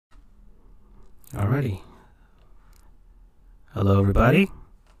Alrighty. Hello, everybody.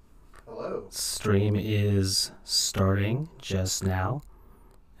 Hello. Stream is starting just now.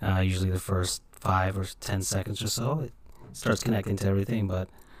 Usually the first 5 or 10 seconds or so, it starts connecting to everything, but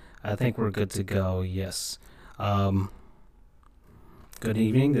I think we're good to go, yes. Good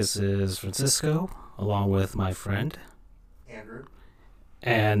evening. This is Francisco, along with my friend Andrew.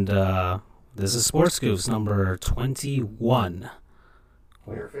 And this is Sports GOOFS number 21.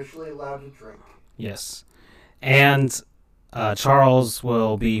 We are officially allowed to drink. Yes. And Charles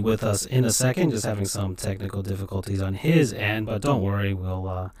will be with us in a second, just having some technical difficulties on his end, but don't worry,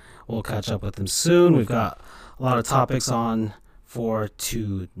 we'll catch up with him soon. We've got a lot of topics on for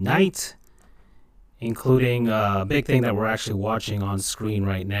tonight, including a big thing that we're actually watching on screen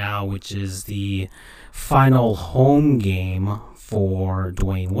right now, which is the final home game for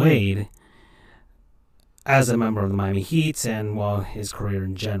Dwayne Wade as a member of the Miami Heat and, well, his career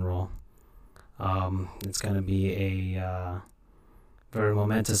in general. It's going to be a very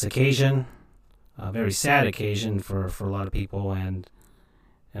momentous occasion, a very sad occasion for a lot of people, and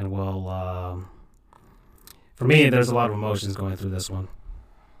well, for me, there's a lot of emotions going through this one.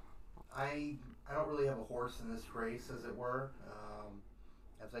 I don't really have a horse in this race, as it were.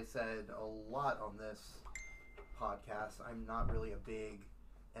 As I said a lot on this podcast, I'm not really a big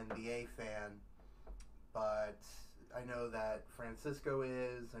NBA fan, but I know that Francisco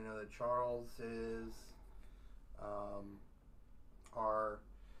is, I know that Charles is, are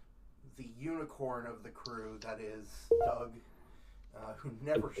the unicorn of the crew, that is Doug, who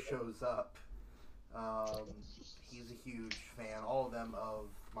never shows up. He's a huge fan, all of them, of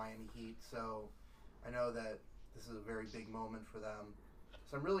Miami Heat, so I know that this is a very big moment for them.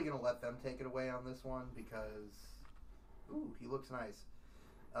 So I'm really going to let them take it away on this one because, ooh, he looks nice.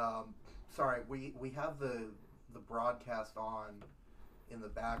 Sorry, we have the broadcast on in the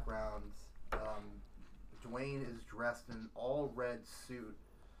background. Dwayne is dressed in an all red suit.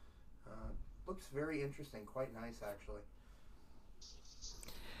 Looks very interesting, quite nice actually.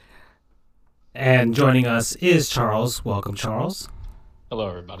 And joining us is Charles. Welcome, Charles. Hello,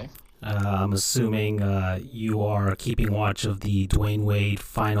 everybody. I'm assuming you are keeping watch of the Dwayne Wade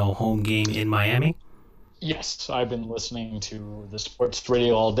final home game in Miami. Yes, I've been listening to the sports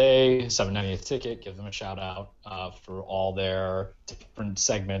radio all day, 790th Ticket, give them a shout out for all their different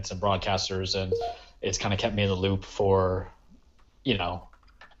segments and broadcasters, and it's kind of kept me in the loop for, the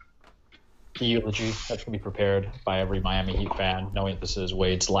eulogy that's going to be prepared by every Miami Heat fan, knowing this is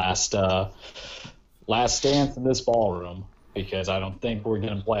Wade's last dance in this ballroom, because I don't think we're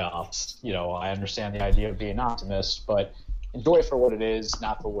getting playoffs. I understand the idea of being an optimist, but enjoy it for what it is,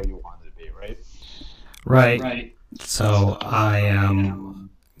 not for what you want it to be, right? Right. So I am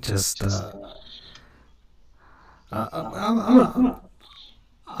just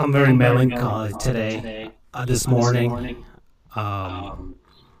I'm very melancholy today. This morning,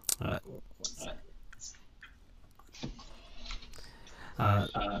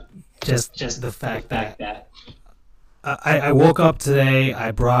 just the fact that I woke up today. I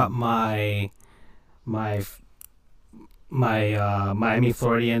brought my Miami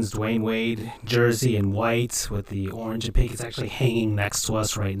Floridians Dwayne Wade jersey in white with the orange and pink. It's actually hanging next to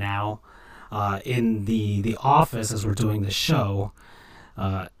us right now in the office as we're doing the show.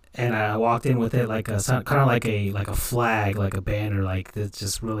 And I walked in with it like a flag, like a banner, like that's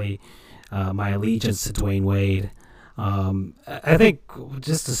just really my allegiance to Dwayne Wade. I think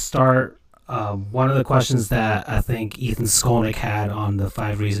just to start, one of the questions that I think Ethan Skolnick had on the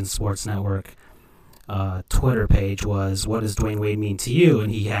 5 Reasons Sports Network Twitter page was, what does Dwayne Wade mean to you? And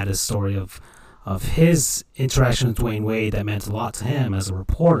he had a story of his interaction with Dwayne Wade that meant a lot to him as a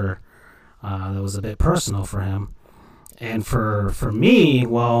reporter. That was a bit personal for him. And for me,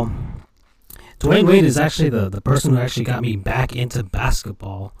 well, Dwayne Wade is actually the person who actually got me back into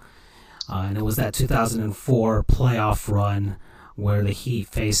basketball. And it was that 2004 playoff run where the Heat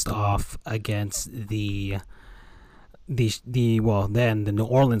faced off against the New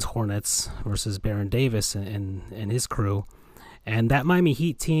Orleans Hornets versus Baron Davis and his crew. And that Miami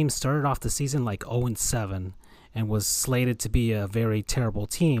Heat team started off the season like 0-7 and was slated to be a very terrible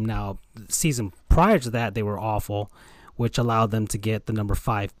team. Now, the season prior to that, they were awful, which allowed them to get the number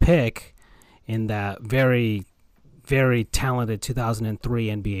 5 pick in that very, very talented 2003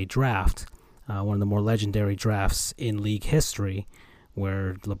 NBA draft, one of the more legendary drafts in league history,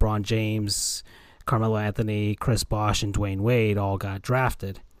 where LeBron James, Carmelo Anthony, Chris Bosh, and Dwayne Wade all got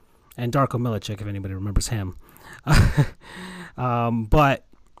drafted. And Darko Milicic, if anybody remembers him. But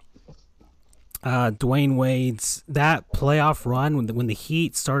Dwayne Wade's, that playoff run, when the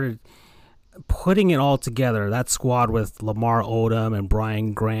Heat started putting it all together, that squad with Lamar Odom and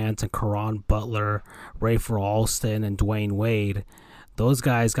Brian Grant and Caron Butler, Rafer Alston and Dwayne Wade, those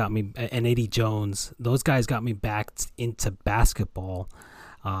guys got me, and Eddie Jones, those guys got me back into basketball.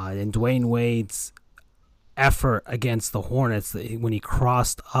 And Dwayne Wade's effort against the Hornets when he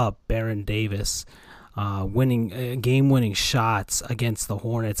crossed up Baron Davis, winning game-winning shots against the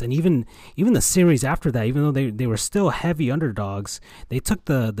Hornets, and even the series after that, even though they were still heavy underdogs, they took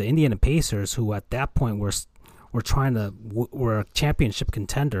the Indiana Pacers, who at that point were a championship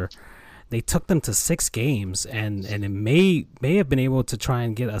contender. They took them to 6 games, and it may have been able to try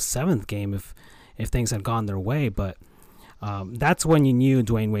and get a 7th game if things had gone their way, but that's when you knew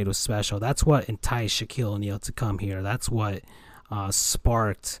Dwayne Wade was special. That's what enticed Shaquille O'Neal to come here. That's what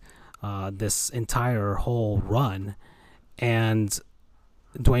sparked this entire whole run. And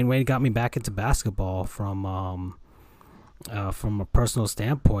Dwayne Wade got me back into basketball from a personal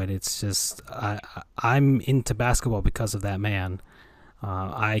standpoint. It's just I'm into basketball because of that man.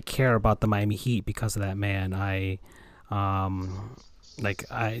 I care about the Miami Heat because of that man. They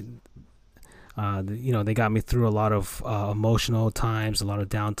got me through a lot of emotional times, a lot of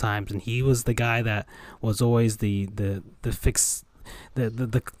down times, and he was the guy that was always the fix,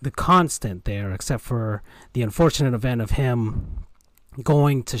 the constant there, except for the unfortunate event of him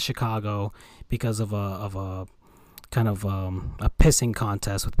going to Chicago because of a kind of a pissing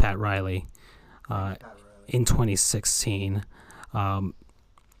contest with Pat Riley in 2016.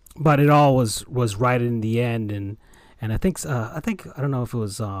 But it all was right in the end, and I think I don't know if it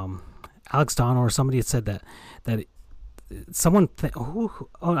was Alex Donald or somebody had said that someone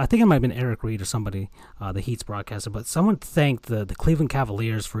I think it might have been Eric Reed or somebody, the Heat's broadcaster, but someone thanked the Cleveland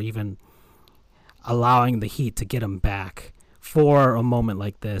Cavaliers for even allowing the Heat to get him back for a moment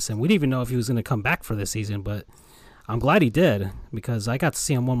like this. And we didn't even know if he was going to come back for this season, but I'm glad he did, because I got to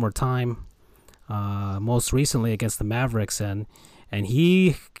see him one more time, most recently against the Mavericks, and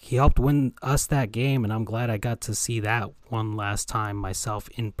he helped win us that game, and I'm glad I got to see that one last time myself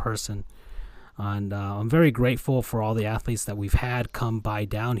in person. And I'm very grateful for all the athletes that we've had come by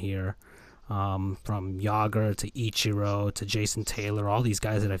down here, from Yager to Ichiro to Jason Taylor, all these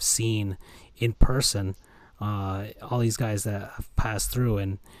guys that I've seen in person, all these guys that have passed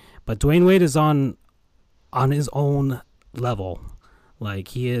through. But Dwayne Wade is on his own level. Like,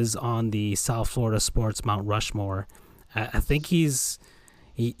 he is on the South Florida sports Mount Rushmore. I think he's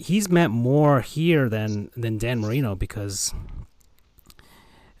meant more here than Dan Marino, because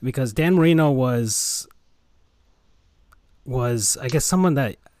Dan Marino was I guess someone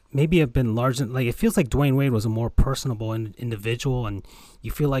that maybe have been large. Like, it feels like Dwayne Wade was a more personable individual, and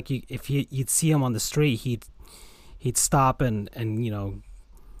you feel like if you'd see him on the street, he'd stop and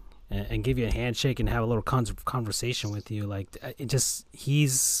give you a handshake and have a little conversation with you. Like,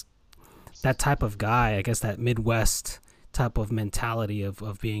 he's that type of guy, I guess, that Midwest type of mentality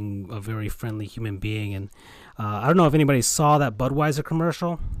of being a very friendly human being. And I don't know if anybody saw that Budweiser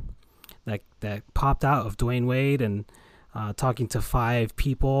commercial that popped out of Dwayne Wade and talking to 5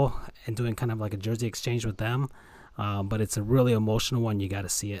 people and doing kind of like a jersey exchange with them. But it's a really emotional one. You got to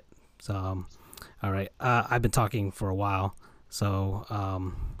see it. So, all right. I've been talking for a while.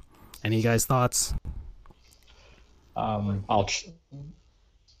 So, any guys' thoughts? I'll more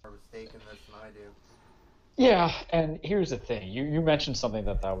stake in this than I do. Yeah, and here's the thing. You mentioned something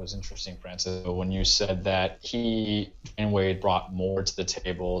that was interesting, Francis, when you said that Dan Wade brought more to the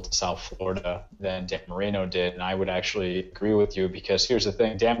table to South Florida than Dan Marino did, and I would actually agree with you, because here's the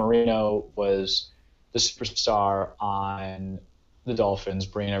thing. Dan Marino was the superstar on the Dolphins,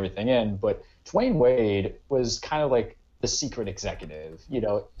 bringing everything in, but Dwayne Wade was kind of like the secret executive.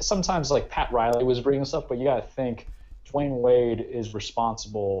 Sometimes like Pat Riley was bringing stuff, but you got to think Dwayne Wade is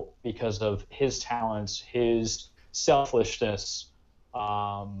responsible because of his talents, his selfishness,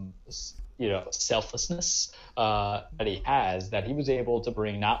 selflessness that he has, that he was able to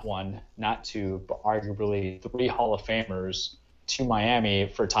bring not one, not two, but arguably 3 Hall of Famers to Miami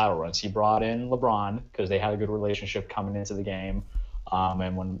for title runs. He brought in LeBron because they had a good relationship coming into the game.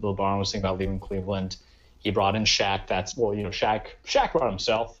 And when LeBron was thinking about leaving Cleveland, he brought in Shaq. Shaq brought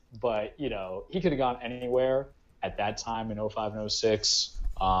himself, but, he could have gone anywhere at that time in 05 and 06.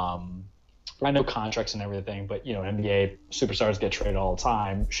 I know contracts and everything, but, NBA superstars get traded all the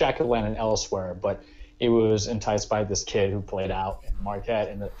time. Shaq could land elsewhere, but it was enticed by this kid who played out in Marquette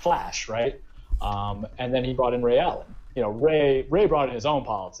in the Flash, right? And then he brought in Ray Allen. Ray brought in his own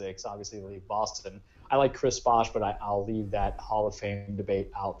politics, obviously to leave Boston. I like Chris Bosh, but I'll leave that Hall of Fame debate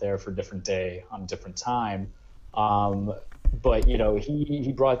out there for a different day on a different time. But,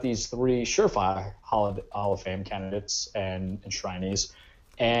 he brought these 3 surefire Hall of Fame candidates and enshrinees.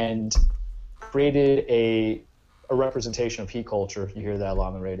 And created a representation of Heat culture. You hear that a lot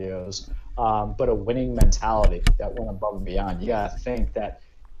on the radios, but a winning mentality that went above and beyond. You got to think that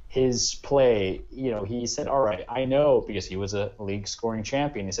his play, he said, all right, I know, because he was a league scoring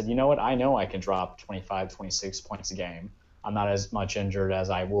champion. He said, you know what? I know I can drop 25, 26 points a game. I'm not as much injured as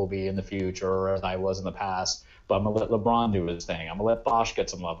I will be in the future or as I was in the past, but I'm going to let LeBron do his thing. I'm going to let Bosh get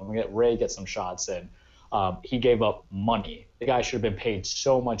some love. I'm going to let Ray get some shots in. He gave up money. The guy should have been paid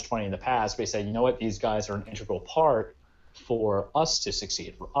so much money in the past, but he said, you know what? These guys are an integral part for us to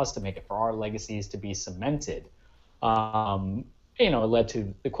succeed, for us to make it, for our legacies to be cemented. It led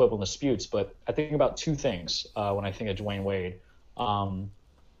to equivalent disputes, but I think about two things when I think of Dwayne Wade.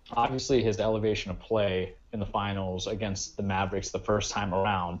 Obviously, his elevation of play in the finals against the Mavericks the first time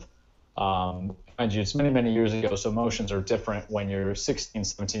around. Mind you, it's many, many years ago, so emotions are different when you're 16,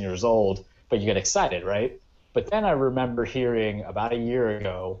 17 years old, but you get excited, right? But then I remember hearing about a year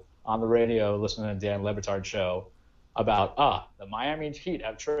ago on the radio, listening to Dan Le Batard show, about the Miami Heat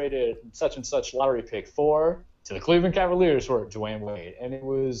have traded such and such lottery pick to the Cleveland Cavaliers for Dwayne Wade. And it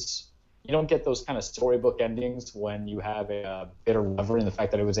was, you don't get those kind of storybook endings when you have a bitter rivalry in the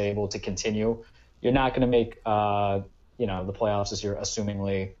fact that it was able to continue. You're not going to make, the playoffs this year,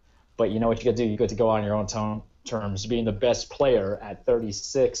 assumingly. But you know what you get to do? You get to go on your own terms, being the best player at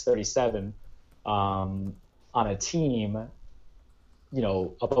 36, 37 on a team,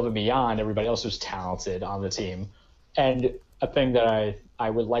 above and beyond everybody else who's talented on the team. And a thing that I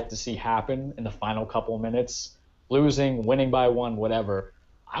would like to see happen in the final couple of minutes, losing, winning by one, whatever.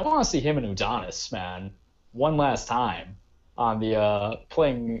 I want to see him and Udonis, man, one last time on the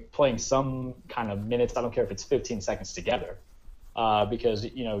playing some kind of minutes. I don't care if it's 15 seconds together, because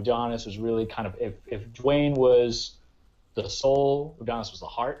Udonis was really kind of, if Dwayne was the soul, Udonis was the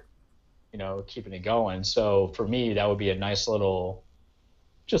heart, keeping it going. So for me, that would be a nice little,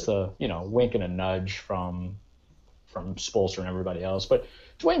 just a wink and a nudge from Spoelstra and everybody else. But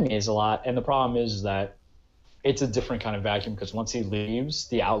Dwayne means a lot, and the problem is that it's a different kind of vacuum, because once he leaves,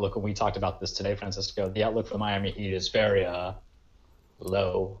 the outlook, and we talked about this today, Francisco, the outlook for the Miami Heat is very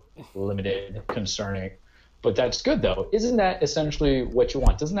low, limited, concerning. But that's good, though. Isn't that essentially what you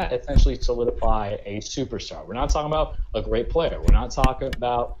want? Doesn't that essentially solidify a superstar? We're not talking about a great player. We're not talking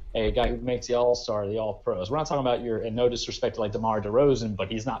about a guy who makes the All-Star, the All-Pros. We're not talking about and no disrespect to like DeMar DeRozan,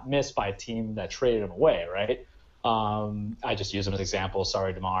 but he's not missed by a team that traded him away, right? I just use him as an example.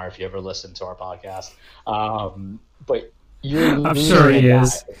 Sorry, DeMar, if you ever listen to our podcast. But you're I'm sure he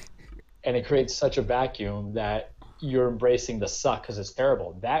is. And it creates such a vacuum that you're embracing the suck because it's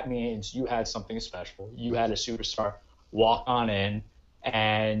terrible. That means you had something special. You had a superstar walk on in,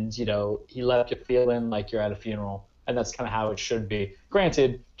 and he left you feeling like you're at a funeral, and that's kind of how it should be.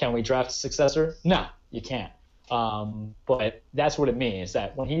 Granted, can we draft a successor? No, you can't. But that's what it means,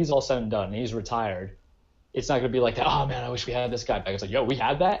 that when he's all said and done and he's retired, it's not going to be like that, oh, man, I wish we had this guy back. It's like, yo, we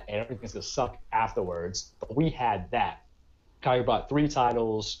had that, and everything's going to suck afterwards. But we had that. Kyrie brought 3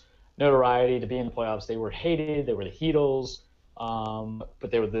 titles, notoriety to be in the playoffs. They were hated. They were the Heatles.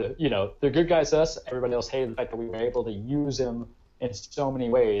 But they were they're good guys to us. Everybody else hated the fact that we were able to use him in so many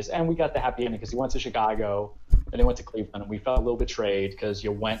ways. And we got the happy ending because he went to Chicago, then he went to Cleveland, and we felt a little betrayed because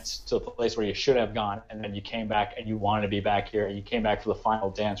you went to a place where you should have gone, and then you came back and you wanted to be back here, and you came back for the final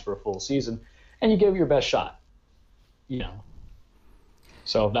dance for a full season. And you gave it your best shot,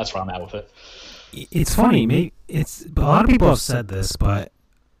 So that's where I'm at with it. It's funny. A lot of people have said this, but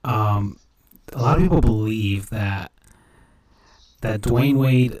a lot of people believe that Dwayne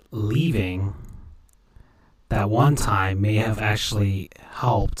Wade leaving that one time may have actually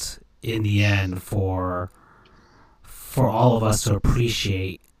helped in the end for all of us to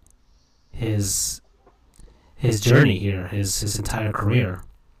appreciate his journey here, his entire career.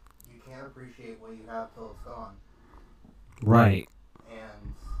 What you have till it's gone. Right.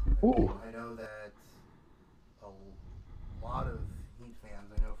 And I know that a lot of Heat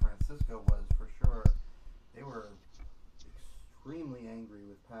fans, I know Francisco was for sure, they were extremely angry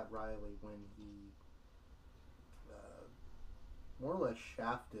with Pat Riley when he more or less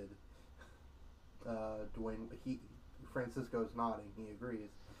shafted Dwayne. Francisco's nodding, he agrees.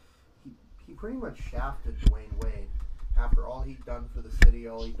 He pretty much shafted Dwayne Wade. After all he'd done for the city,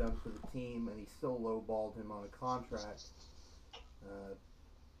 all he'd done for the team, and he still lowballed him on a contract.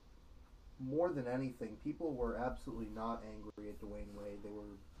 More than anything, people were absolutely not angry at Dwayne Wade. They were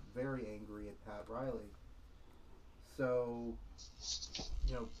very angry at Pat Riley. So,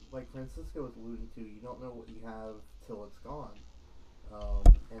 like Francisco was alluding to, you don't know what you have till it's gone.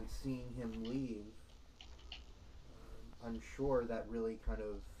 And seeing him leave, I'm sure that really kind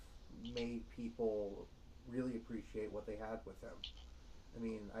of made people really appreciate what they had with him. I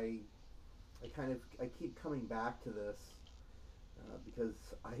mean, I keep coming back to this because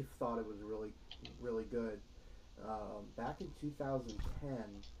I thought it was really good. Back in 2010,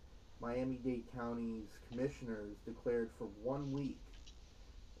 Miami-Dade County's commissioners declared for 1 week,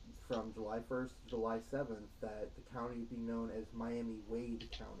 from July 1st to July 7th, that the county would be known as Miami-Wade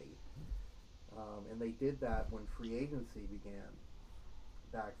County. And they did that when free agency began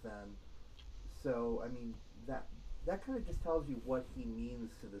back then. So, I mean, that kind of just tells you what he means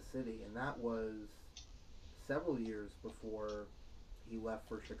to the city, and that was several years before he left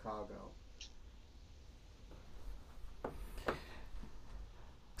for Chicago.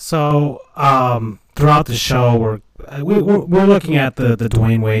 So throughout the show, we're looking at the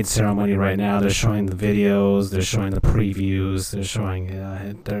Dwayne Wade ceremony right now. They're showing the videos, they're showing the previews, they're showing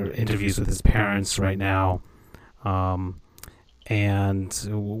their interviews with his parents right now, and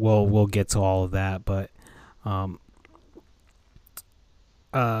we'll get to all of that. But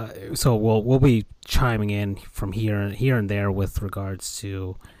so we'll be chiming in from here and there with regards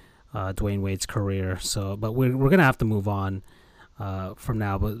to Dwayne Wade's career. So, but we're gonna have to move on from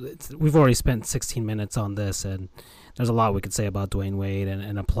now, but we've already spent 16 minutes on this, and there's a lot we could say about Dwayne Wade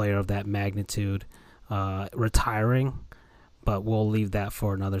and a player of that magnitude retiring, but we'll leave that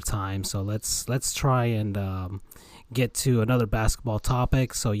for another time. So let's try and get to another basketball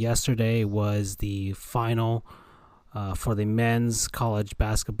topic. So yesterday was the final for the men's college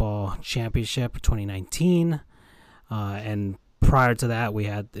basketball championship 2019, and prior to that we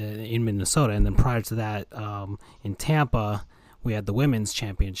had in Minnesota, and then prior to that in Tampa we had the women's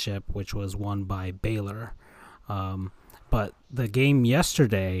championship, which was won by Baylor. But the game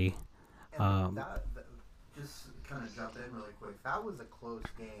yesterday... just kind of jump in really quick. That was a close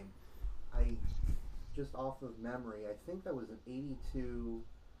game. Just off of memory, I think that was an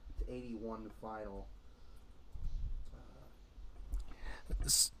 82-81 final.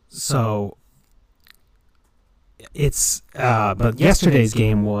 So it's... but yesterday's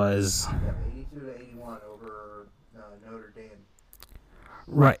game was... Yeah, 82-81 over Notre Dame.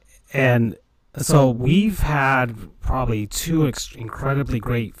 Right, and so we've had probably two incredibly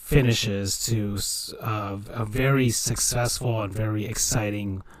great finishes to a very successful and very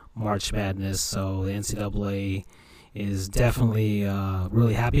exciting March Madness. So the NCAA is definitely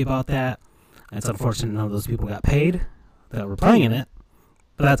really happy about that. It's unfortunate none of those people got paid that were playing in it,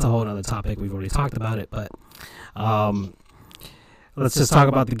 but that's a whole other topic. We've already talked about it, but let's just talk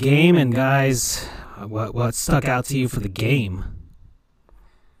about the game. And guys, what stuck out to you for the game?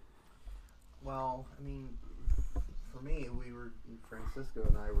 Well, I mean, for me, Francisco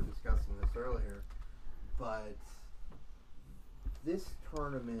and I were discussing this earlier, but this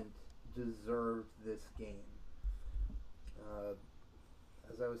tournament deserved this game.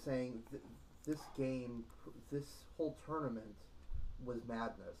 As I was saying, this whole tournament was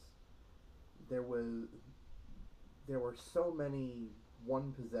madness. There were so many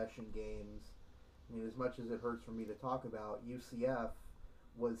one-possession games. I mean, as much as it hurts for me to talk about, UCF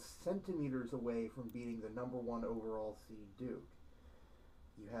was centimeters away from beating the number one overall seed Duke.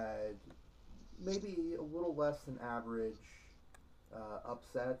 You had maybe a little less than average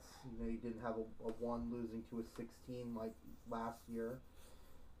upsets. You know, you didn't have a 1 losing to a 16 like last year.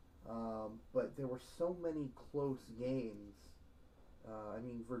 But there were so many close games. I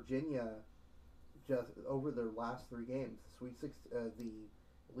mean, Virginia, just over their last 3 games, the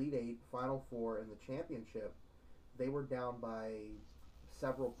Elite Eight, Final Four, and the championship, they were down by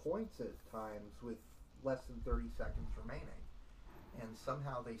several points at times with less than 30 seconds remaining, and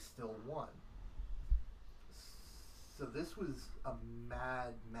somehow they still won. So this was a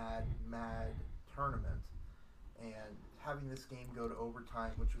mad tournament, and having this game go to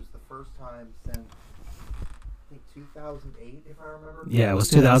overtime, which was the first time since I think 2008, if I remember. Yeah, it was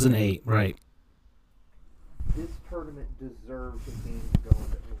 2008, right? This tournament deserved the game to go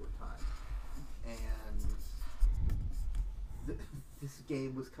into overtime, and this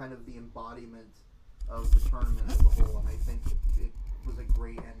game was kind of the embodiment of the tournament as a whole, and I think it was a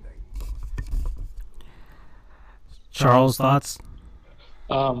great ending. Charles, thoughts?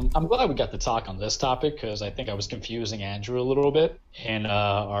 I'm glad we got to talk on this topic because I think I was confusing Andrew a little bit in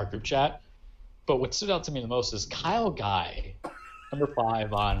our group chat. But what stood out to me the most is Kyle Guy, number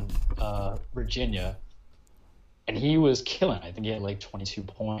 5 on Virginia, and he was killing. I think he had like 22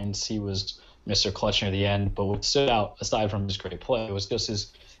 points. He was Mr. Clutch near the end. But what stood out, aside from his great play, was just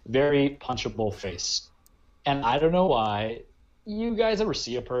his very punchable face. And I don't know why you guys ever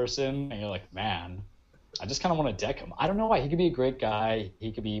see a person and you're like, man, I just kind of want to deck him. I don't know why. He could be a great guy.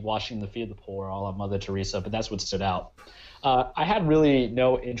 He could be washing the feet of the poor, a la Mother Teresa, but that's what stood out. I had really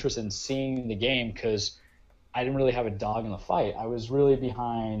no interest in seeing the game because I didn't really have a dog in the fight. I was really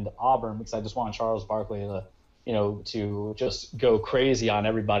behind Auburn because I just wanted Charles Barkley to, to just go crazy on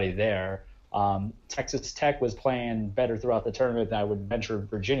everybody there. Texas Tech was playing better throughout the tournament than I would venture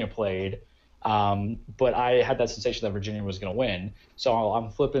Virginia played. But I had that sensation that Virginia was going to win. So I'm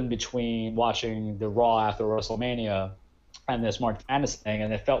flipping between watching the Raw after WrestleMania and this March Madness thing,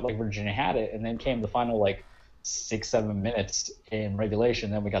 and it felt like Virginia had it. And then came the final 6-7 minutes in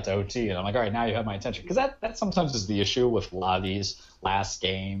regulation. Then we got to OT, and I'm like, all right, now you have my attention, because that sometimes is the issue with a lot of these last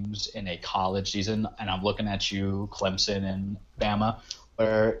games in a college season. And I'm looking at you, Clemson and Bama,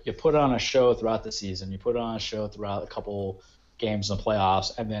 where you put on a show throughout the season, you put on a show throughout a couple games in the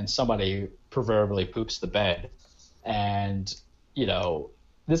playoffs, and then somebody proverbially poops the bed. And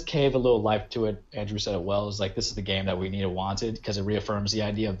this gave a little life to it. Andrew said it well. It's like, this is the game that we need and wanted, because it reaffirms the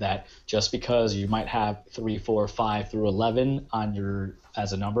idea of that just because you might have 3, 4, 5 through 11 on your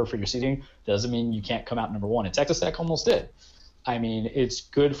as a number for your seeding doesn't mean you can't come out number one. And Texas Tech almost did. I mean, it's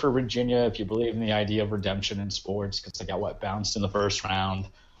good for Virginia if you believe in the idea of redemption in sports, because they got bounced in the first round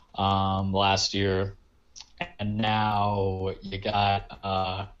last year, and now you got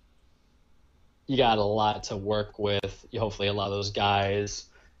a lot to work with. Hopefully, a lot of those guys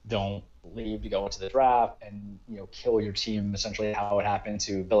don't leave to go into the draft and kill your team, essentially how it happened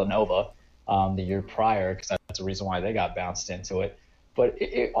to Villanova the year prior, because that's the reason why they got bounced into it. But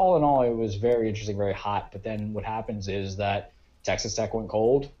all in all, it was very interesting, very hot. But then what happens is that Texas Tech went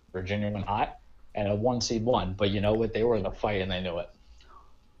cold, Virginia went hot, and a 1 seed won. But you know what? They were in the fight, and they knew it.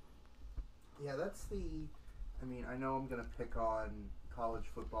 Yeah, I know I'm going to pick on college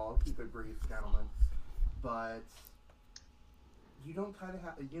football. I'll keep it brief, gentlemen. But you don't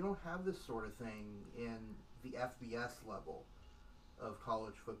have this sort of thing in the FBS level of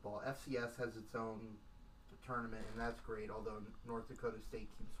college football. FCS has its own tournament, and that's great, although North Dakota State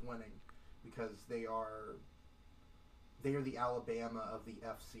keeps winning because they are the Alabama of the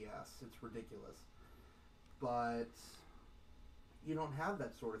FCS. It's ridiculous. But you don't have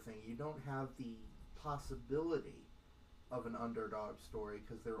that sort of thing. You don't have the possibility of an underdog story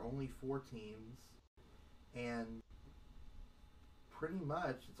because there are only 4 teams, and pretty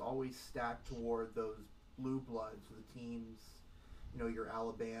much it's always stacked toward those blue bloods, the teams, your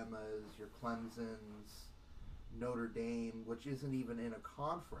Alabamas, your Clemsons, Notre Dame, which isn't even in a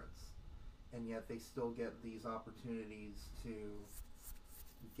conference, and yet they still get these opportunities to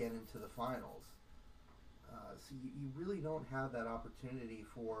get into the finals. So you really don't have that opportunity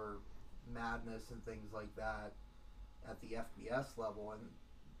for madness and things like that at the FBS level, and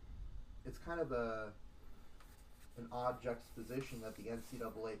it's kind of an odd juxtaposition that the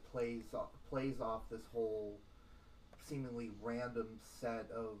NCAA plays off this whole seemingly random set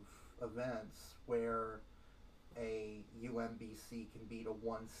of events where a UMBC can beat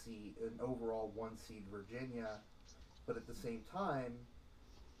an overall 1 seed Virginia, but at the same time,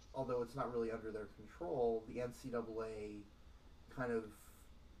 although it's not really under their control, the NCAA kind of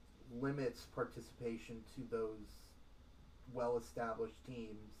limits participation to those well-established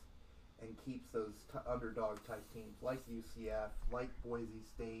teams and keeps those underdog-type teams like UCF, like Boise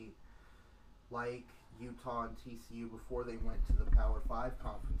State, like Utah and TCU before they went to the Power 5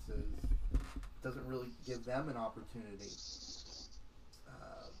 conferences. Doesn't really give them an opportunity.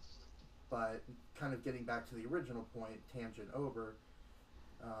 But kind of getting back to the original point, tangent over,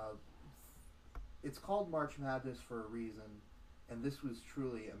 it's called March Madness for a reason, and this was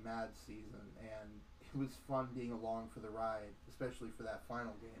truly a mad season, and it was fun being along for the ride, especially for that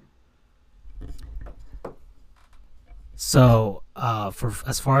final game. So,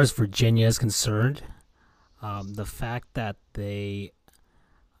 as far as Virginia is concerned, the fact that they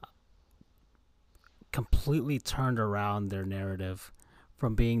completely turned around their narrative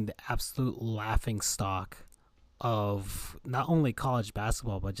from being the absolute laughingstock of not only college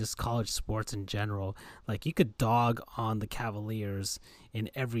basketball but just college sports in general. Like, you could dog on the Cavaliers in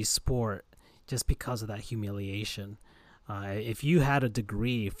every sport just because of that humiliation. If you had a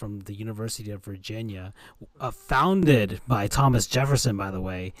degree from the University of Virginia, founded by Thomas Jefferson, by the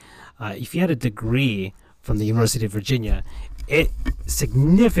way, if you had a degree from the University of Virginia, it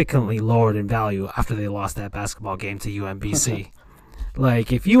significantly lowered in value after they lost that basketball game to UMBC.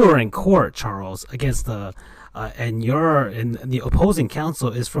 Like, if you were in court, Charles, against and the opposing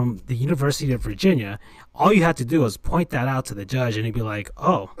counsel is from the University of Virginia, all you had to do was point that out to the judge, and he'd be like,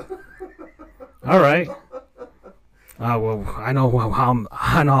 "Oh, all right. Well, I know,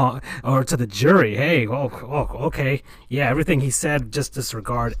 or to the jury, hey, okay, yeah, everything he said, just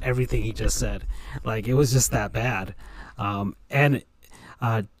disregard everything he just said." Like, it was just that bad. And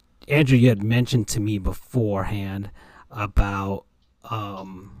Andrew, you had mentioned to me beforehand about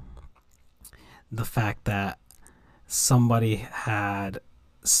the fact that somebody had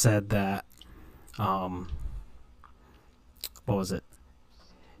said that, um, what was it?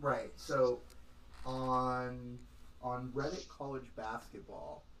 Right. So on Reddit College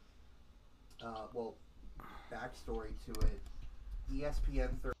Basketball, well, backstory to it, ESPN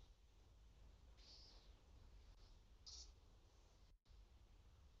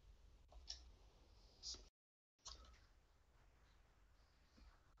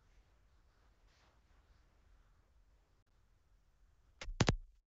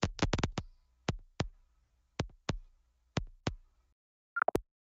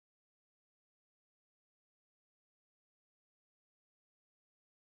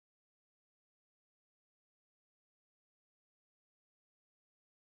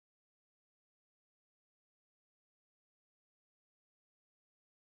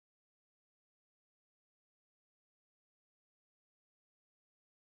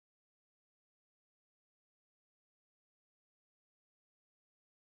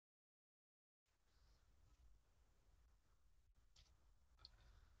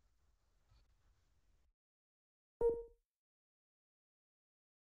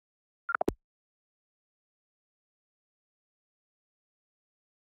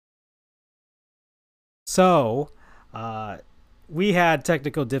So, we had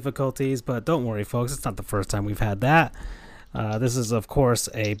technical difficulties, but don't worry, folks. It's not the first time we've had that. This is, of course,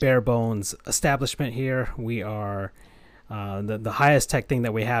 a bare bones establishment here. We are the highest tech thing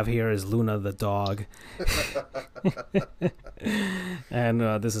that we have here is Luna the dog, and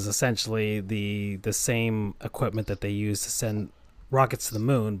this is essentially the same equipment that they use to send rockets to the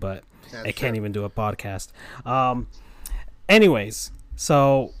moon, but it can't even do a podcast. Anyways,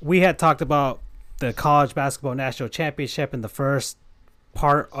 so we had talked about the college basketball national championship in the first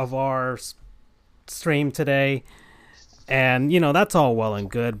part of our stream today, and that's all well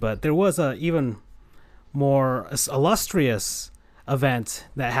and good, but there was a even more illustrious event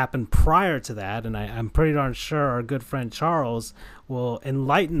that happened prior to that, and I'm pretty darn sure our good friend Charles will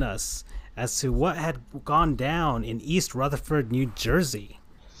enlighten us as to what had gone down in East Rutherford, New Jersey.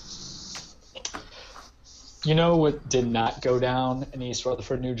 You know what did not go down in East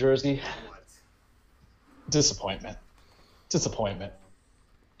Rutherford, New Jersey? Disappointment.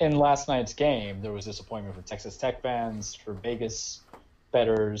 In last night's game, there was disappointment for Texas Tech fans, for Vegas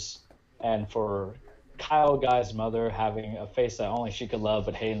bettors, and for Kyle Guy's mother having a face that only she could love,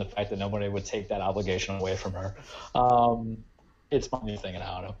 but hating the fact that nobody would take that obligation away from her. It's my new thing, and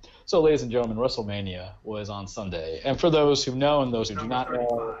I don't know. So, ladies and gentlemen, WrestleMania was on Sunday. And for those who know and those who do not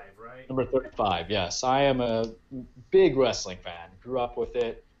know, right? Number 35, yes. I am a big wrestling fan. Grew up with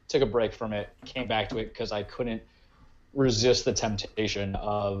it, took a break from it, came back to it because I couldn't resist the temptation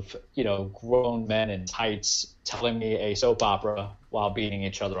of, grown men in tights telling me a soap opera while beating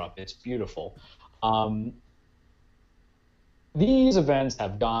each other up. It's beautiful. These events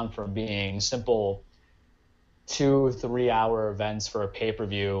have gone from being simple 2-3 hour events for a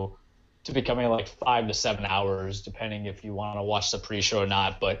pay-per-view to becoming like 5 to 7 hours, depending if you want to watch the pre-show or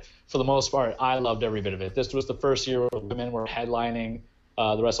not. But for the most part, I loved every bit of it. This was the first year where women were headlining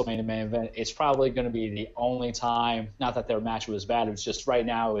the WrestleMania main event. It's probably going to be the only time, not that their match was bad, it's just right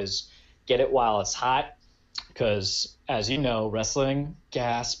now is get it while it's hot. Because, as you know, wrestling,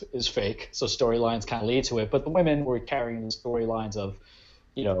 gasp, is fake. So storylines kind of lead to it. But the women were carrying the storylines of,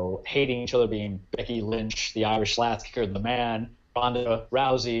 hating each other, being Becky Lynch, the Irish lass kicker, the man. Ronda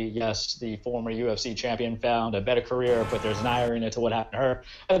Rousey, yes, the former UFC champion, found a better career, but there's an irony to what happened to her.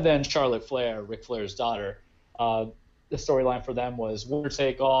 And then Charlotte Flair, Ric Flair's daughter. The storyline for them was winner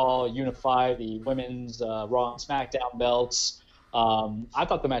take all, unify the women's Raw and SmackDown belts. I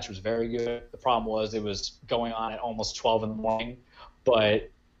thought the match was very good. The problem was it was going on at almost 12 in the morning. But,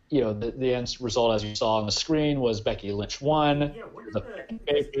 the end result, as you saw on the screen, was Becky Lynch won. Yeah,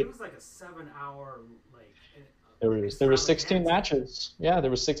 it was like a 7-hour, There was 16 matches. Yeah,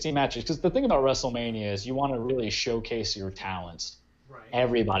 there was 16 matches. Because the thing about WrestleMania is you want to really showcase your talents. Right.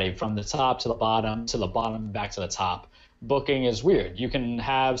 Everybody, from the top to the bottom, back to the top. Booking is weird. You can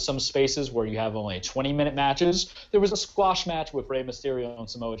have some spaces where you have only 20-minute matches. There was a squash match with Rey Mysterio and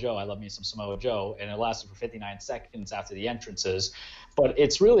Samoa Joe. I love me some Samoa Joe, and it lasted for 59 seconds after the entrances. But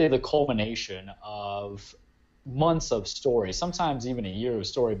it's really the culmination of months of story, sometimes even a year of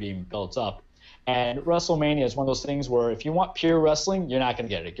story being built up. And WrestleMania is one of those things where if you want pure wrestling, you're not going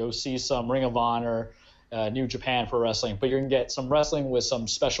to get it. Go see some Ring of Honor, New Japan for wrestling, but you're going to get some wrestling with some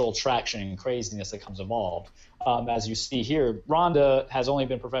special attraction and craziness that comes involved. As you see here, Ronda has only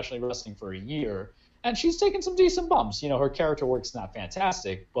been professionally wrestling for a year, and she's taken some decent bumps. Her character work's not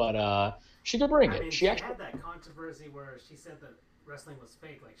fantastic, but she could bring it. She actually had that controversy where she said that wrestling was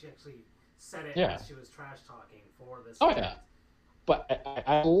fake. Like, she actually said it Yeah. as she was trash talking for this. Oh, fight. yeah. But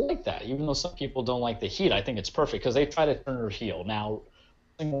I like that, even though some people don't like the heat. I think it's perfect because they try to turn her heel. Now,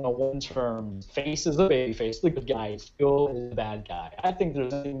 one term, face is the baby face, the good guy, heel is the bad guy. I think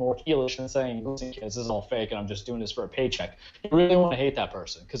there's anything more heelish than saying, listen, kids, this is all fake and I'm just doing this for a paycheck. You really want to hate that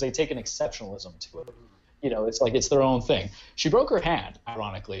person because they take an exceptionalism to it. It's like it's their own thing. She broke her hand,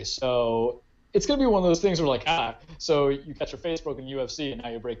 ironically, so it's going to be one of those things where like, so you got your face broken in UFC and now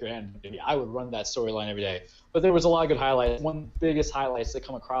you break your hand. I would run that storyline every day. But there was a lot of good highlights. One of the biggest highlights that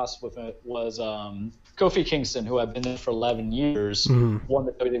come across with it was Kofi Kingston, who had been there for 11 years, won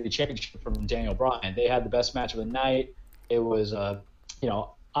the WWE Championship from Daniel Bryan. They had the best match of the night. It was, I'm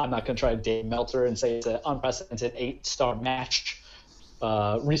not going to try to Dave Meltzer and say it's an unprecedented 8-star match.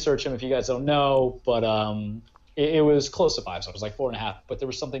 Research him if you guys don't know, but it was close to 5 stars, like 4.5. But there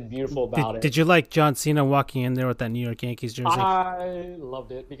was something beautiful about it. Did you like John Cena walking in there with that New York Yankees jersey? I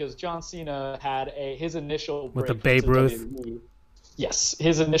loved it because John Cena had his initial break with the Babe Ruth. WWE. Yes,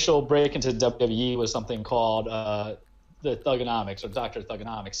 his initial break into WWE was something called the Thugonomics or Dr.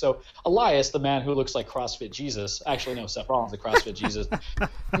 Thugonomics. So Elias, the man who looks like CrossFit Jesus, actually no, Seth Rollins, the CrossFit Jesus.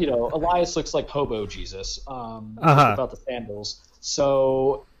 Elias looks like Hobo Jesus without the sandals.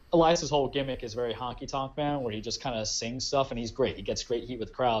 So Elias's whole gimmick is very honky-tonk man, where he just kind of sings stuff, and he's great. He gets great heat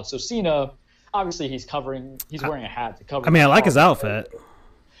with crowds. So Cena, obviously, he's wearing a hat to cover. I mean, I like his outfit.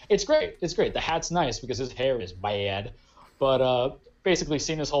 It's great. It's great. The hat's nice because his hair is bad. But basically,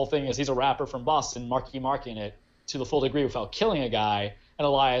 Cena's whole thing is he's a rapper from Boston, marking it to the full degree without killing a guy. And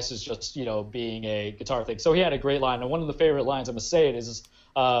Elias is just, being a guitar thing. So he had a great line. And one of the favorite lines, I'm going to say it, is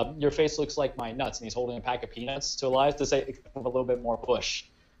your face looks like my nuts. And he's holding a pack of peanuts to Elias to say, with a little bit more push.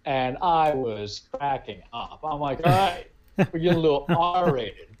 And I was cracking up. I'm like, all right, we're getting a little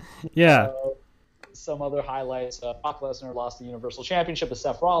R-rated. Yeah. Some other highlights. Brock Lesnar lost the Universal Championship to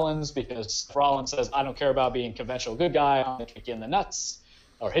Seth Rollins because Rollins says, I don't care about being conventional good guy. I'm going to kick you in the nuts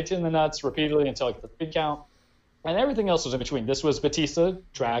or hit you in the nuts repeatedly until I get the 3 count. And everything else was in between. This was Batista,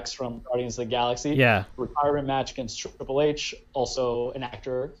 Drax from Guardians of the Galaxy. Yeah. Retirement match against Triple H, also an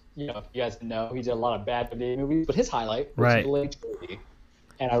actor. If you guys didn't know, he did a lot of bad WWE movies. But his highlight was Triple H movie.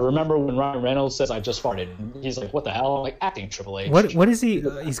 And I remember when Ryan Reynolds says, I just farted. And he's like, what the hell? I'm like, acting Triple H. What is he?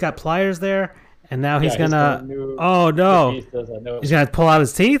 He's got pliers there, and now he's gonna. Oh no! He's gonna pull out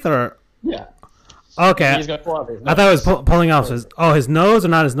his teeth, or. Yeah. Okay. He's gonna pull out his nose. I thought it was pulling off his nose, or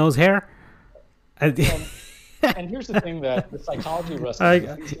not his nose hair. And here's the thing that the psychology of wrestling.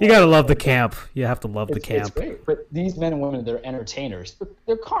 You gotta love the camp. You have to love the camp. It's great, but these men and women, they're entertainers.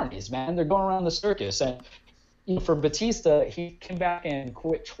 They're carnies, man. They're going around the circus, and for Batista, he came back and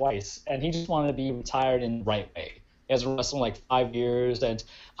quit twice, and he just wanted to be retired in the right way. He has wrestled like 5 years, and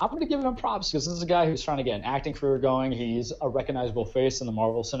I'm going to give him props because this is a guy who's trying to get an acting career going. He's a recognizable face in the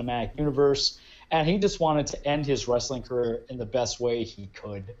Marvel Cinematic Universe, and he just wanted to end his wrestling career in the best way he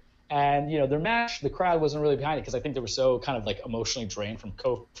could. And, their match, the crowd wasn't really behind it because I think they were so kind of like emotionally drained from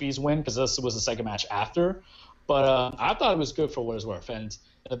Kofi's win because this was the second match after. But I thought it was good for what it's worth. And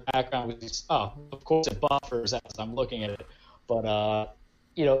in the background was of course it buffers as I'm looking at it. But,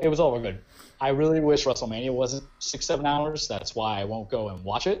 it was all good. I really wish WrestleMania wasn't 6-7 hours. That's why I won't go and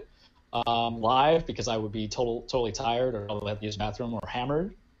watch it live because I would be totally tired or probably have to use the bathroom or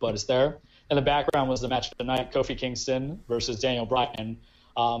hammered. But it's there. In the background was the match of the night, Kofi Kingston versus Daniel Bryan.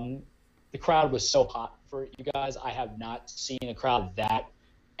 The crowd was so hot for you guys. I have not seen a crowd that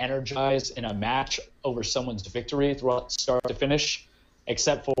energized in a match over someone's victory throughout start to finish,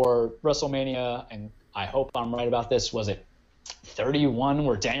 except for WrestleMania, and I hope I'm right about this, was it 31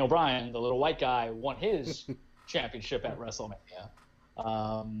 where Daniel Bryan, the little white guy, won his championship at WrestleMania.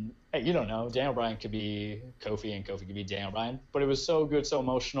 Hey, you don't know. Daniel Bryan could be Kofi and Kofi could be Daniel Bryan, but it was so good, so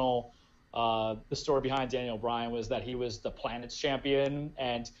emotional. The story behind Daniel Bryan was that he was the Planet's champion,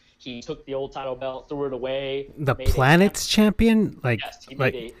 and he took the old title belt, threw it away. The Planet's champion? Yes, he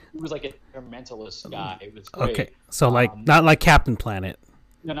was like an environmentalist guy. It was great. Okay, so not like Captain Planet.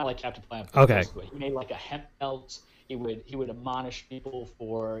 No, not like Captain Planet. Okay. He made like a hemp belt. He would admonish people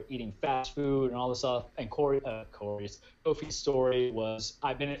for eating fast food and all this stuff. And Kofi's story was,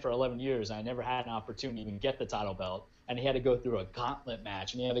 I've been in it for 11 years, and I never had an opportunity to even get the title belt. And he had to go through a gauntlet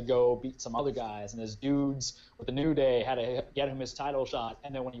match, and he had to go beat some other guys, and his dudes with the New Day had to get him his title shot.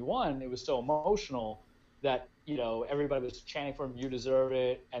 And then when he won, it was so emotional that everybody was chanting for him, you deserve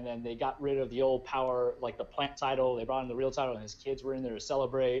it. And then they got rid of the old power, like the plant title. They brought in the real title, and his kids were in there to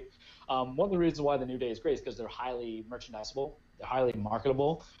celebrate. One of the reasons why the New Day is great is because they're highly merchandisable. They're highly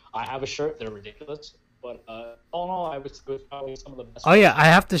marketable. I have a shirt. They're ridiculous. But all in all, it was probably some of the best. Oh yeah, I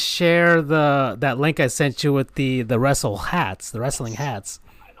have to share that link I sent you with the wrestling hats.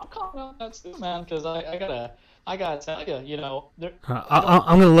 I'm calling out that too, man, because I gotta tell you, I'm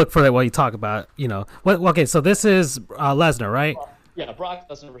gonna look for that while you talk about, Okay, so this is Lesnar, right? Yeah, Brock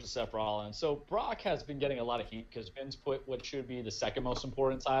Lesnar versus Seth Rollins. So Brock has been getting a lot of heat because Vince put what should be the second most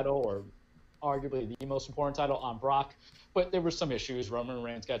important title, or arguably the most important title, on Brock. But there were some issues. Roman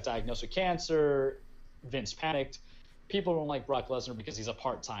Reigns got diagnosed with cancer. Vince panicked. People don't like Brock Lesnar because he's a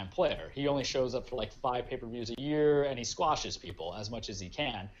part-time player. He only shows up for like 5 pay-per-views a year, and he squashes people as much as he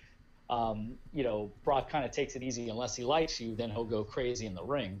can. Brock kind of takes it easy. Unless he likes you, then he'll go crazy in the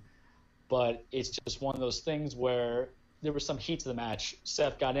ring. But it's just one of those things where there was some heat to the match.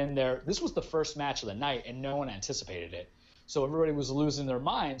 Seth got in there. This was the first match of the night, and no one anticipated it. So everybody was losing their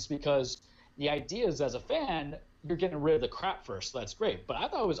minds because the idea is, as a fan, you're getting rid of the crap first. So that's great. But I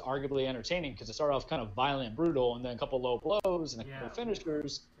thought it was arguably entertaining because it started off kind of violent and brutal, and then a couple low blows and a couple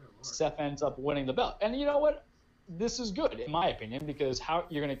finishers. Seth ends up winning the belt. And you know what? This is good, in my opinion, because how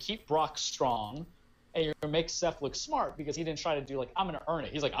you're going to keep Brock strong, and you're going to make Seth look smart because he didn't try to do like, I'm going to earn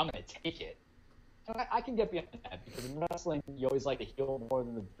it. He's like, I'm going to take it. And I can get behind that because in wrestling, you always like the heel more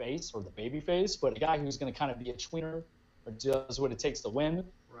than the face or the baby face. But a guy who's going to kind of be a tweener or does what it takes to win,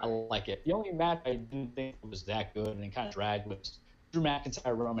 I like it. The only match I didn't think was that good and it kind of dragged was Drew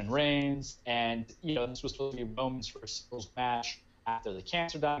McIntyre, Roman Reigns. And, this was supposed to be Roman's first singles match after the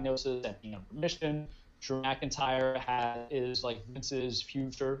cancer diagnosis and being on remission. Drew McIntyre is like Vince's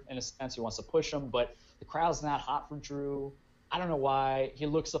future in a sense. He wants to push him, but the crowd's not hot for Drew. I don't know why. He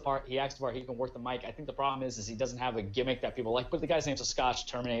looks the part. He acts the part. He can work the mic. I think the problem is he doesn't have a gimmick that people like. But the guy's name's a Scotch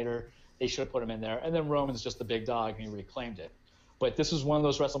Terminator. They should have put him in there. And then Roman's just the big dog, and he reclaimed it. But this was one of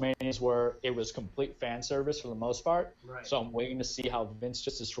those WrestleManias where it was complete fan service for the most part. Right. So I'm waiting to see how Vince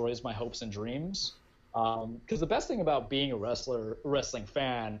just destroys my hopes and dreams. Because the best thing about being a wrestling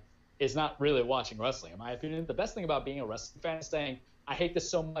fan is not really watching wrestling, in my opinion. The best thing about being a wrestling fan is saying, I hate this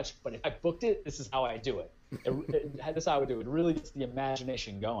so much, but if I booked it, this is how I do it. This is how I would do it. It really gets the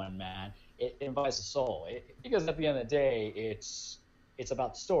imagination going, man. It invites the soul. Because at the end of the day, it's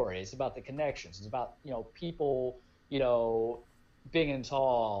about the story. It's about the connections. It's about, people, big and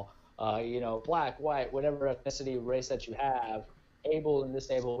tall, black, white, whatever ethnicity, race that you have, able and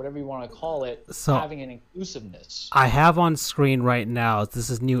disabled, whatever you want to call it, so having an inclusiveness. I have on screen right now, this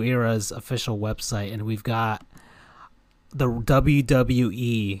is New Era's official website, and we've got the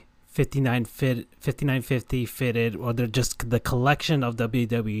WWE 5950 fitted, or they're just the collection of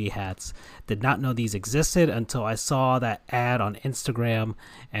WWE hats. Did not know these existed until I saw that ad on Instagram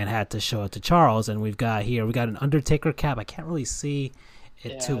and had to show it to Charles. And we got an Undertaker cap. I can't really see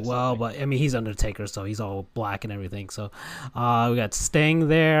it too well, but I mean, he's Undertaker, so he's all black and everything. So we got Sting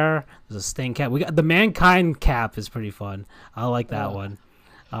there. There's a Sting cap. We got the Mankind cap is pretty fun. I like that one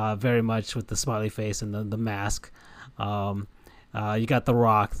very much, with the smiley face and the mask. You got The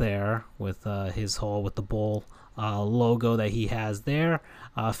Rock there with his whole with the bull logo that he has there.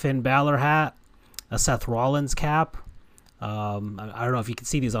 Finn Balor hat, a Seth Rollins cap. I don't know if you can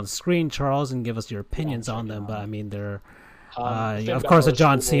see these on screen, Charles, and give us your opinions on them. But I mean, they're of course a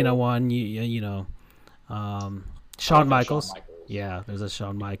John Cena one. Shawn Michaels. Yeah, there's a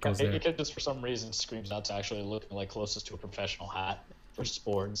Shawn Michaels there. It just for some reason screams out to actually looking like closest to a professional hat for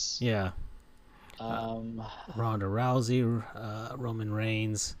sports. Yeah. Ronda Rousey, Roman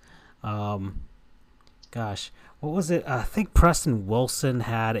Reigns. Gosh, what was it? I think Preston Wilson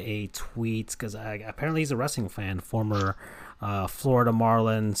had a tweet because apparently he's a wrestling fan. Former Florida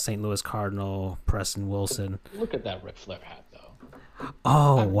Marlin, St. Louis Cardinal, Preston Wilson. Look at that Ric Flair hat, though.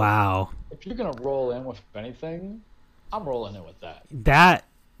 Oh, wow. If you're gonna roll in with anything, I'm rolling in with that. That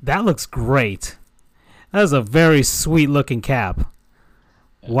looks great. That is a very sweet looking cap.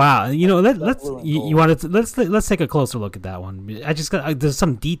 Yeah. Wow, let's take a closer look at that one. There's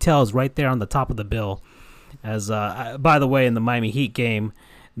some details right there on the top of the bill. As by the way, in the Miami Heat game,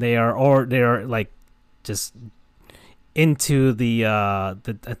 they are like just into the I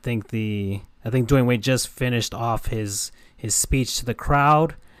think Dwayne Wade just finished off his speech to the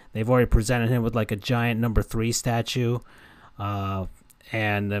crowd. They've already presented him with like a giant number 3 statue,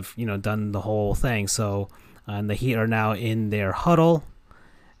 and have done the whole thing. So, and the Heat are now in their huddle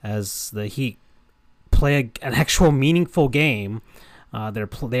as the Heat play an actual meaningful game.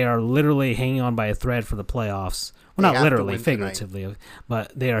 They are literally hanging on by a thread for the playoffs. Well, not literally, figuratively, tonight.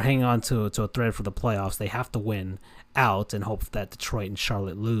 But they are hanging on to a thread for the playoffs. They have to win out and hope that Detroit and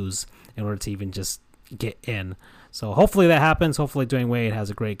Charlotte lose in order to even just get in. So hopefully that happens. Hopefully Dwayne Wade has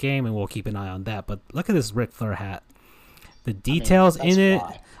a great game, and we'll keep an eye on that. But look at this Ric Flair hat. The details in it,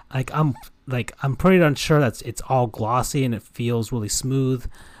 I'm pretty unsure that it's all glossy and it feels really smooth.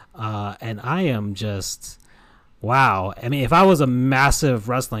 And I am just Wow. I mean, if I was a massive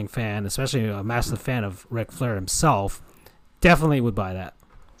wrestling fan, especially a massive fan of Ric Flair himself, definitely would buy that.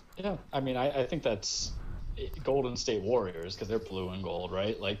 Yeah, I mean, I think that's Golden State Warriors because they're blue and gold,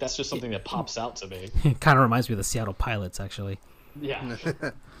 right? Like that's just something that pops out to me. It kind of reminds me of the Seattle Pilots, actually.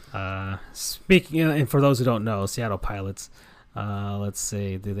 Yeah. Speaking, and for those who don't know, Seattle Pilots. Let's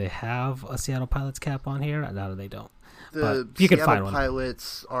see, do they have a Seattle Pilots cap on here? No, they don't. The but you can Seattle find one.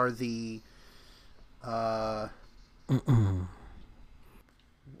 Pilots are the, I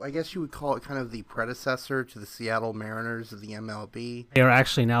guess you would call it kind of the predecessor to the Seattle Mariners of the MLB. They are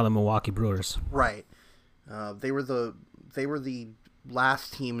actually now the Milwaukee Brewers. Right. They were the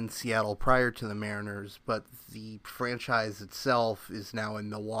last team in Seattle prior to the Mariners, but the franchise itself is now in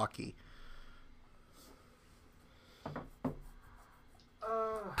Milwaukee.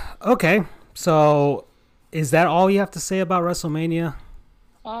 Okay, so is that all you have to say about WrestleMania?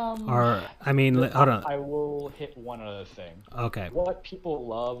 Or I mean, hold on. I will hit one other thing. Okay. What people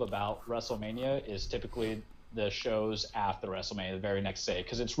love about WrestleMania is typically the shows after WrestleMania, the very next day,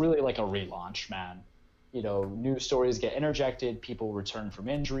 because it's really like a relaunch, man. You know, new stories get interjected, people return from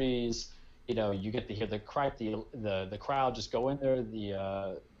injuries. You know, you get to hear the crowd just go in there,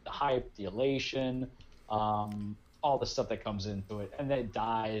 the hype, the elation, all the stuff that comes into it, and then it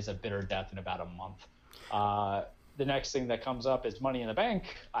dies a bitter death in about a month. The next thing that comes up is Money in the Bank.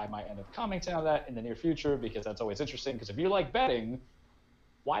 I might end up commenting on that in the near future because that's always interesting. Because if you like betting,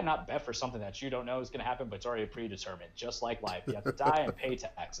 why not bet for something that you don't know is going to happen, but it's already predetermined, just like life. You have to die and pay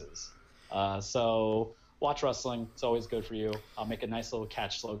taxes. So watch wrestling. It's always good for you. I'll make a nice little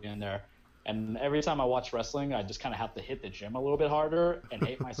catch slogan in there. And every time I watch wrestling, I just kind of have to hit the gym a little bit harder and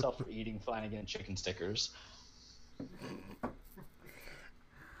hate myself for eating Flanagan chicken stickers.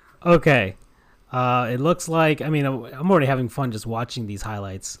 Okay. It looks like, I mean, I'm already having fun just watching these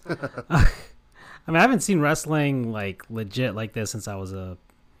highlights. I mean, I haven't seen wrestling like legit like this since I was a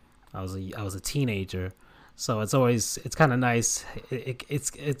teenager. So it's kind of nice.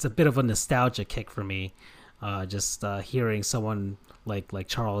 It's a bit of a nostalgia kick for me, just hearing someone like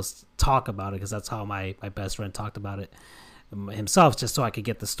Charles talk about it, because that's how my best friend talked about it himself, just so I could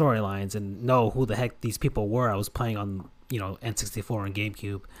get the storylines and know who the heck these people were. I was playing on N64 and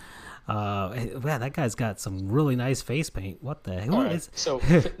GameCube. Man, that guy's got some really nice face paint. What the hell is? So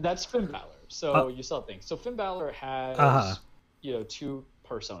that's Finn Balor. So you saw things. So Finn Balor has two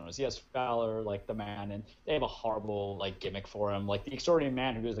personas. He has Balor, like the man, and they have a horrible like gimmick for him, like the extraordinary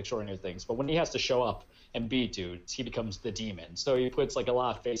man who does extraordinary things. But when he has to show up and beat dudes, he becomes the demon. So he puts like a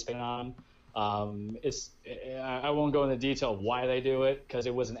lot of face paint on him. I won't go into detail why they do it, because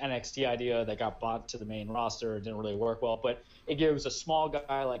it was an NXT idea that got brought to the main roster. It didn't really work well, but it gives a small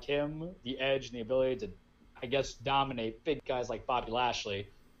guy like him the edge and the ability to, I guess, dominate big guys like Bobby Lashley.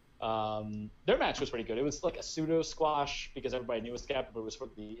 Their match was pretty good. It was like a pseudo squash because everybody knew it was captain, but it was for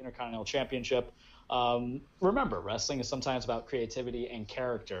the Intercontinental Championship. Remember, wrestling is sometimes about creativity and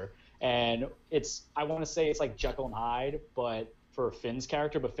character, and I want to say it's like Jekyll and Hyde, but for Finn's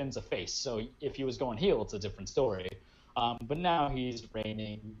character, but Finn's a face. So if he was going heel, it's a different story. But now he's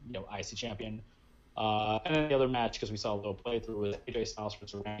reigning, IC champion. And then the other match, because we saw a little playthrough, was AJ Styles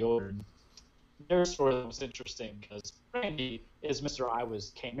versus Randy Orton. Their story was interesting because Randy is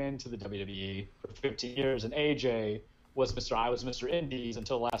came into the WWE for 15 years, and AJ was Mr. Indies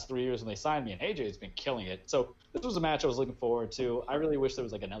until the last 3 years when they signed me, and AJ has been killing it. So this was a match I was looking forward to. I really wish there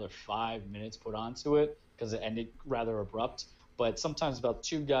was like another 5 minutes put onto it because it ended rather abrupt. But sometimes about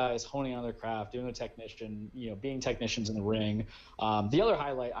two guys honing on their craft, doing being technicians in the ring. The other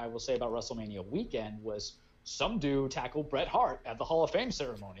highlight I will say about WrestleMania weekend was some dude tackled Bret Hart at the Hall of Fame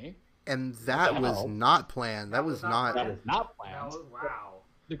ceremony. And that was not planned. That was not planned. Wow.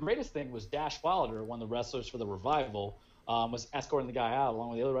 The greatest thing was Dash Wilder, one of the wrestlers for the Revival, was escorting the guy out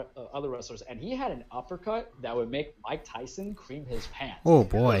along with the other wrestlers, and he had an uppercut that would make Mike Tyson cream his pants. Oh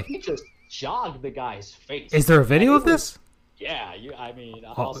boy! He just jogged the guy's face. Is there a video of this? Yeah,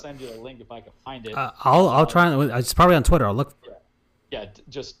 I'll send you a link if I can find it. I'll try. It's probably on Twitter. I'll look. Yeah,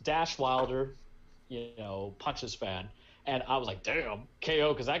 just Dash Wilder, punches fan, and I was like, damn,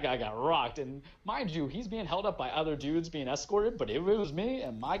 KO, because that guy got rocked. And mind you, he's being held up by other dudes being escorted. But if it was me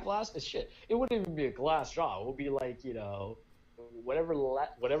and my glass, it wouldn't even be a glass jaw. It would be like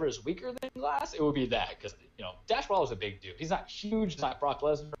whatever is weaker than glass. It would be that, because Dash Wilder's a big dude. He's not huge, not Brock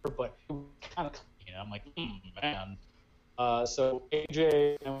Lesnar, but kind of clean. I'm like, man. So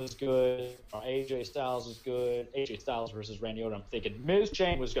AJ was good. AJ Styles was good. AJ Styles versus Randy Orton. I'm thinking Miz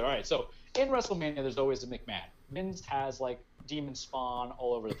Chain was good. All right. So in WrestleMania, there's always a McMahon. Vince has like demon spawn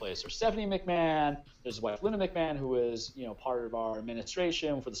all over the place. There's Stephanie McMahon. There's his wife Linda McMahon, who is part of our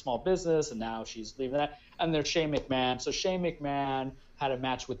administration for the small business, and now she's leaving that. And there's Shane McMahon. So Shane McMahon had a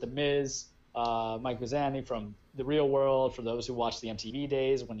match with The Miz, Mike Mizzani from The Real World. For those who watch the MTV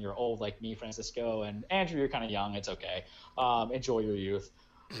days, when you're old like me, Francisco, and Andrew, you're kind of young. It's okay. Enjoy your youth.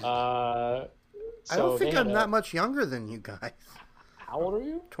 I don't think I'm that much younger than you guys. How old are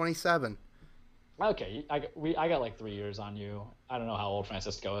you? 27. Okay, I got like 3 years on you. I don't know how old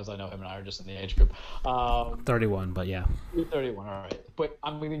Francisco is. I know him and I are just in the age group. 31, but yeah. You're 31, all right. But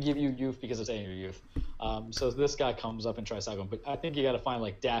I'm going to give you youth because I'm saying you're youth. So this guy comes up and tries to talk him. But I think you got to find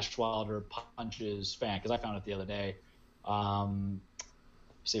like Dash Wilder Punches fan, because I found it the other day.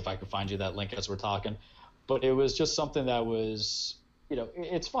 See if I can find you that link as we're talking. But it was just something that was,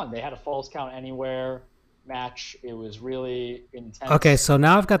 it's fun. They had a Falls Count Anywhere match. It was really intense. Okay, so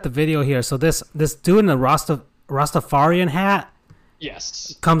now I've got the video here. So this dude in the Rastafarian hat,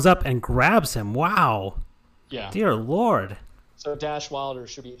 yes, comes up and grabs him. Wow. Yeah. Dear Lord. So Dash Wilder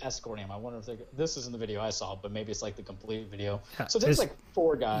should be escorting him. I wonder if this isn't the video I saw, but maybe it's like the complete video. So there's like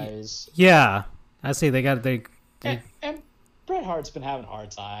 4 guys. Yeah, I see. And Bret Hart's been having a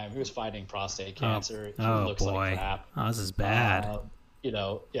hard time. He was fighting prostate cancer. He looks boy. like crap. Oh, this is bad.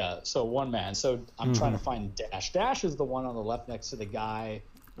 Yeah. So one man. So I'm trying to find Dash. Dash is the one on the left next to the guy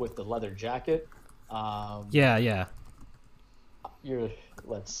with the leather jacket. Yeah.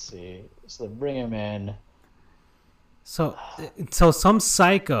 Let's see. So bring him in. So some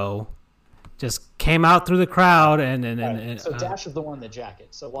psycho just came out through the crowd and so Dash is the one in the jacket.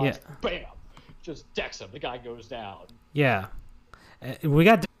 So watch, bam, just decks him. The guy goes down. Yeah, we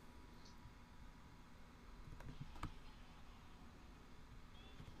got.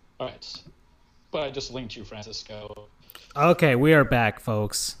 All right, but I just linked you, Francisco. Okay, we are back,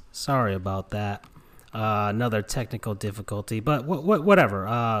 folks. Sorry about that. Another technical difficulty, but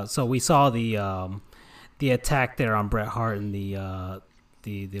whatever. So we saw the attack there on Bret Hart in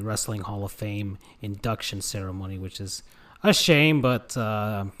the Wrestling Hall of Fame induction ceremony, which is a shame, but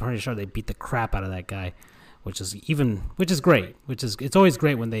I'm pretty sure they beat the crap out of that guy, which is great. It's always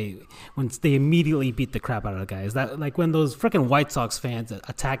great when they immediately beat the crap out of the guy. Is that like when those freaking White Sox fans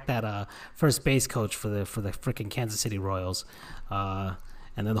attacked that first base coach for the freaking Kansas City Royals,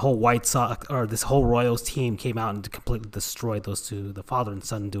 and then the whole White Sox or this whole Royals team came out and completely destroyed those two, the father and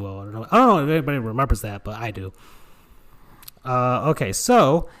son duo. I don't know if anybody remembers that, but I do. Okay,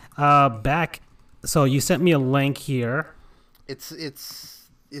 so back. So you sent me a link here. It's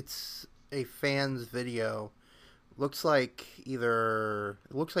a fan's video. Looks like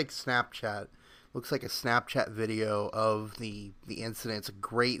Snapchat. Looks like a Snapchat video of the incident. It's a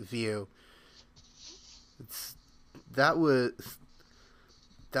great view. That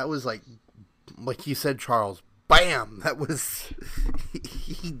was like you said, Charles. Bam! That was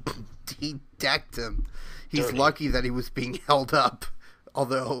he decked him. He's Dirty. Lucky that he was being held up,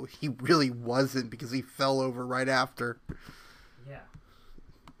 although he really wasn't because he fell over right after. Yeah.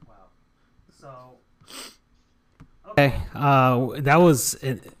 Wow. So. Okay. That was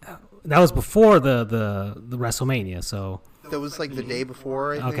before the WrestleMania. So. That was like the day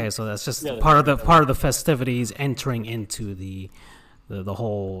before. I think. Okay, so that's just part of the festivities entering into the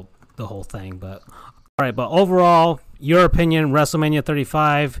whole thing. But all right. But overall, your opinion, WrestleMania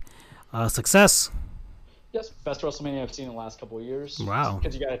 35, success. Yes, best WrestleMania I've seen in the last couple of years. Wow.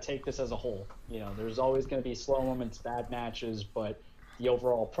 Because you got to take this as a whole. There's always going to be slow moments, bad matches, but the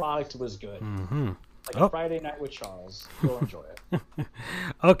overall product was good. Mm-hmm. Like a Friday night with Charles. You'll enjoy it.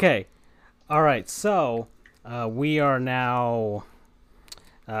 Okay. All right. So we are now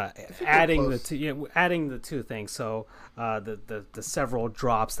adding the two things. So the several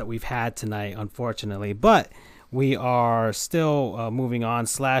drops that we've had tonight, unfortunately, but we are still moving on.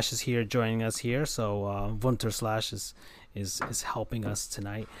 Slash is here, joining us here. So Wunter Slash is helping us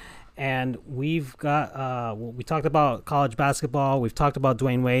tonight. And we've got we talked about college basketball. We've talked about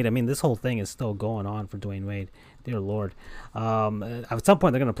Dwayne Wade. I mean, this whole thing is still going on for Dwayne Wade. Dear Lord. At some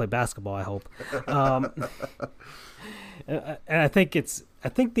point, they're going to play basketball, I hope. And I think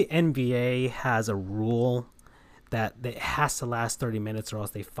the NBA has a rule that it has to last 30 minutes or else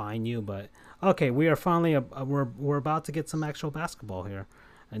they fine you. But okay, we are finally we're about to get some actual basketball here,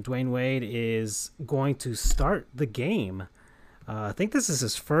 and Dwayne Wade is going to start the game. I think this is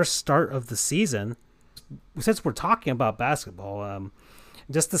his first start of the season. Since we're talking about basketball,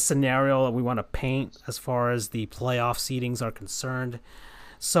 just the scenario that we want to paint as far as the playoff seedings are concerned.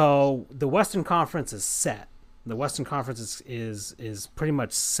 So the Western Conference is set. The Western Conference is pretty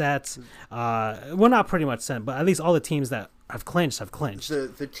much set. Well, not pretty much set, but at least all the teams that have clinched.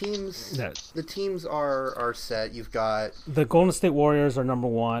 The teams are set. You've got the Golden State Warriors are number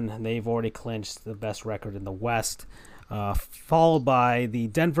 1, and they've already clinched the best record in the West. Followed by the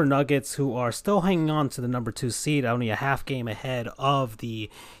Denver Nuggets, who are still hanging on to the number 2 seed, only a half game ahead of the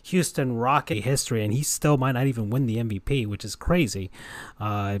Houston Rockets history, and he still might not even win the MVP, which is crazy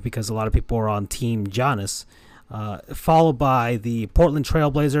because a lot of people are on Team Giannis. Followed by the Portland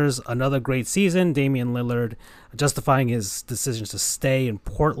Trailblazers, another great season. Damian Lillard justifying his decisions to stay in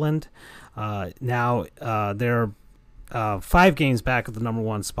Portland. Now they're 5 games back of the number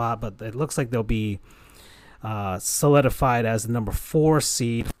 1 spot, but it looks like they'll be solidified as the number 4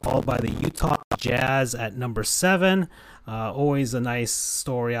 seed, followed by the Utah Jazz at number 7. Always a nice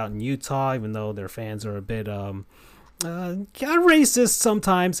story out in Utah, even though their fans are a bit racist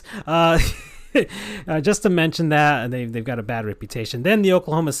sometimes. Just to mention that, and they've got a bad reputation. Then the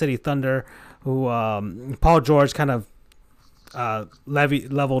Oklahoma City Thunder, who Paul George kind of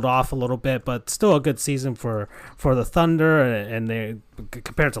leveled off a little bit, but still a good season for the Thunder, and they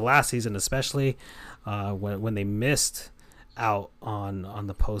compared to last season especially when they missed out on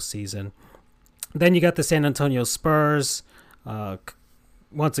the postseason. Then you got the San Antonio Spurs,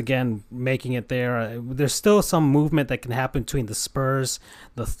 once again making it there. There's still some movement that can happen between the Spurs,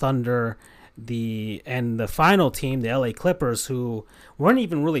 the Thunder, and the final team, the LA Clippers, who weren't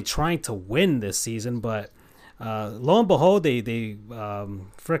even really trying to win this season, but lo and behold, they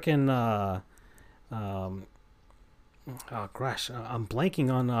freaking oh gosh, I'm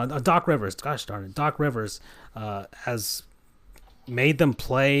blanking on Doc Rivers. Gosh darn it, Doc Rivers has made them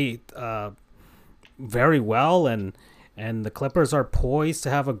play very well, and the Clippers are poised to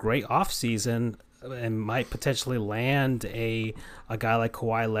have a great offseason and might potentially land a guy like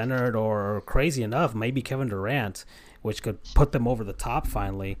Kawhi Leonard, or crazy enough, maybe Kevin Durant, which could put them over the top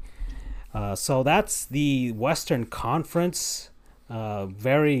finally. So that's the Western Conference. I'm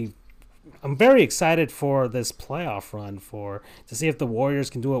very excited for this playoff run to see if the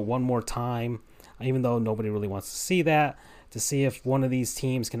Warriors can do it one more time, even though nobody really wants to see that, to see if one of these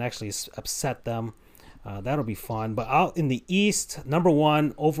teams can actually upset them. That'll be fun. But out in the East, number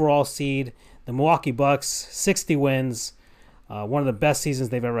 1 overall seed, the Milwaukee Bucks, 60 wins, one of the best seasons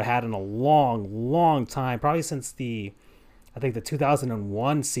they've ever had in a long time, probably since the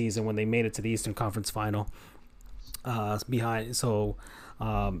 2001 season when they made it to the Eastern Conference Final.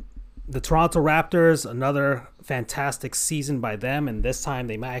 The Toronto Raptors, another fantastic season by them, and this time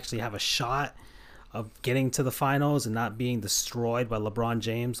they might actually have a shot of getting to the finals and not being destroyed by LeBron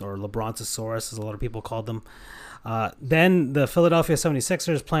James, or LeBrontosaurus, as a lot of people called them. Then the Philadelphia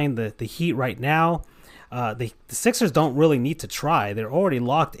 76ers playing the Heat right now. The Sixers don't really need to try. They're already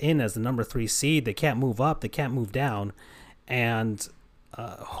locked in as the number 3 seed. They can't move up. They can't move down. And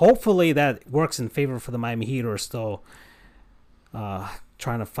hopefully that works in favor for the Miami Heat, who are still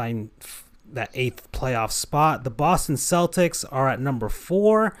trying to find that 8th playoff spot. The Boston Celtics are at number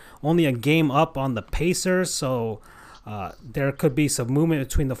 4, only a game up on the Pacers, so there could be some movement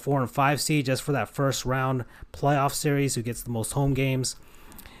between the 4 and 5 seed just for that first round playoff series, who gets the most home games.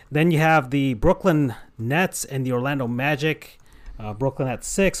 Then you have the Brooklyn Nets and the Orlando Magic. Brooklyn at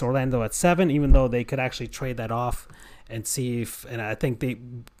 6, Orlando at 7, even though they could actually trade that off and see if, and I think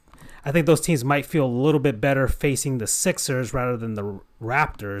those teams might feel a little bit better facing the Sixers rather than the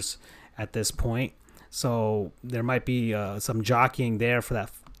Raptors at this point. So there might be some jockeying there for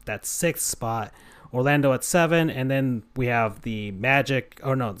that 6th spot. Orlando at 7, and then we have the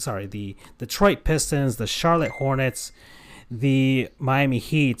the Detroit Pistons, the Charlotte Hornets, the Miami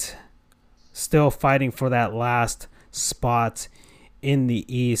Heat, still fighting for that last spot in the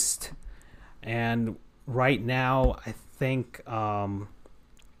East. And right now, I think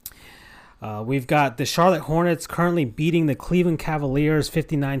we've got the Charlotte Hornets currently beating the Cleveland Cavaliers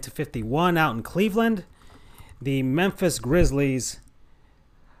 59-51 out in Cleveland. The Memphis Grizzlies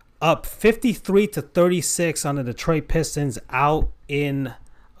up 53-36 on the Detroit Pistons out in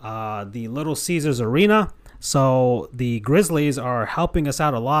the Little Caesars Arena. So the Grizzlies are helping us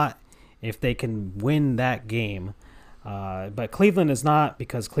out a lot if they can win that game. But Cleveland is not,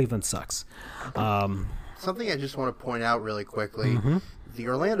 because Cleveland sucks. Something I just want to point out really quickly. Mm-hmm. The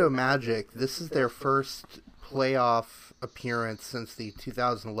Orlando Magic, this is their first playoff appearance since the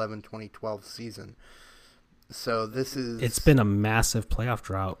 2011-2012 season. So it's been a massive playoff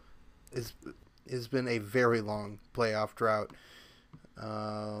drought. It's been a very long playoff drought.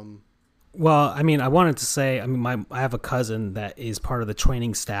 Well, I mean, I wanted to say, I have a cousin that is part of the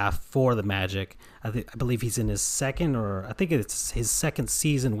training staff for the Magic. I believe he's in his second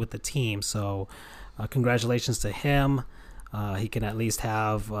season with the team. So congratulations to him. He can at least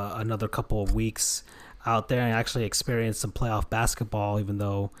have another couple of weeks out there and actually experience some playoff basketball, even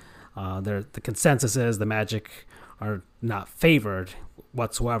though the consensus is the Magic are not favored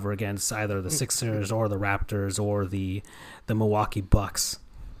whatsoever against either the Sixers or the Raptors or the Milwaukee Bucks.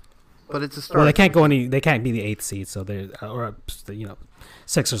 But it's a start. Well, they can't go any. They can't be the 8th seed, so they or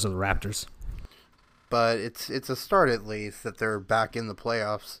Sixers or the Raptors. But it's a start at least that they're back in the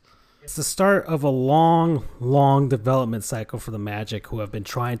playoffs. It's the start of a long, long development cycle for the Magic, who have been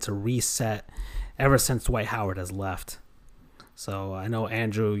trying to reset ever since Dwight Howard has left. So I know,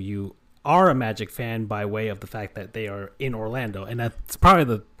 Andrew, you are a Magic fan by way of the fact that they are in Orlando, and that's probably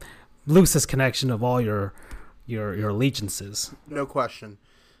the loosest connection of all your allegiances. No question.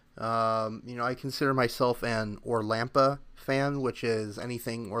 I consider myself an Orlampa fan, which is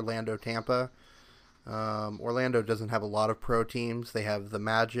anything Orlando, Tampa. Orlando doesn't have a lot of pro teams. They have the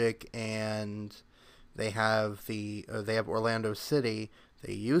Magic, and they have Orlando City.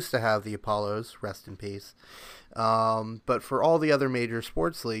 They used to have the Apollos, rest in peace. But for all the other major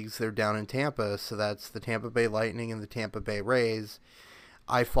sports leagues, they're down in Tampa. So that's the Tampa Bay Lightning and the Tampa Bay Rays.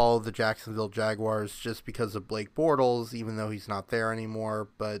 I follow the Jacksonville Jaguars just because of Blake Bortles, even though he's not there anymore.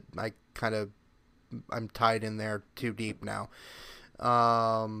 But I'm tied in there too deep now.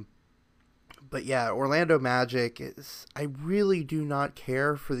 But yeah, Orlando Magic I really do not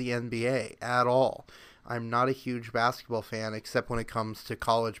care for the NBA at all. I'm not a huge basketball fan, except when it comes to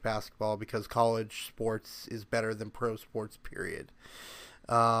college basketball, because college sports is better than pro sports, period.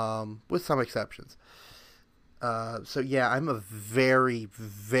 With some exceptions. So yeah, I'm a very,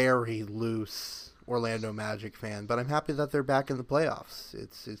 very loose Orlando Magic fan, but I'm happy that they're back in the playoffs.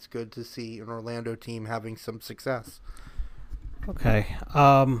 It's good to see an Orlando team having some success. Okay,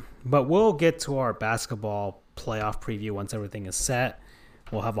 but we'll get to our basketball playoff preview once everything is set.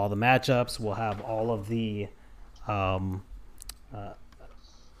 We'll have all the matchups. We'll have all of the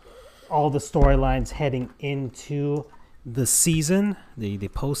storylines heading into the season, the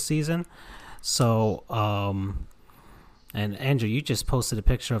postseason. So, and Andrew, you just posted a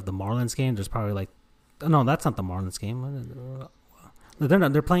picture of the Marlins game. There's probably no, that's not the Marlins game.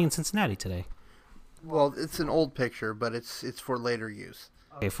 They're playing in Cincinnati today. Well, it's an old picture, but it's for later use.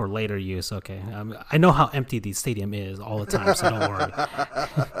 Okay, for later use. Okay, I know how empty the stadium is all the time, so don't worry.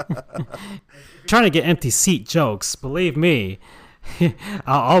 Trying to get empty seat jokes, believe me,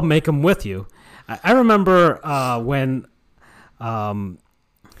 I'll make them with you. I remember when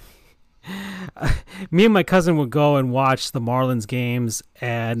me and my cousin would go and watch the Marlins games,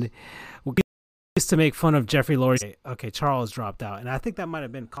 and we used to make fun of Jeffrey Lurie. Okay, Charles dropped out, and I think that might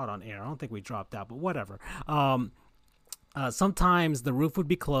have been caught on air. I don't think we dropped out, but whatever. Sometimes the roof would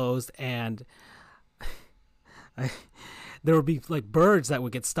be closed, and there would be birds that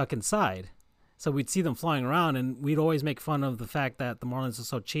would get stuck inside. So we'd see them flying around, and we'd always make fun of the fact that the Marlins are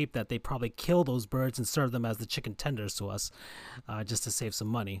so cheap that they probably kill those birds and serve them as the chicken tenders to us, just to save some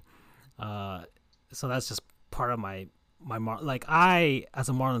money. So that's just part of my I, as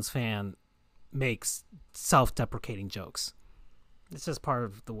a Marlins fan, makes self-deprecating jokes. It's just part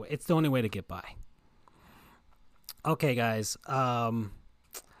of the way. It's the only way to get by. Okay, guys.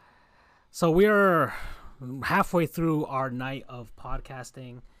 So we're halfway through our night of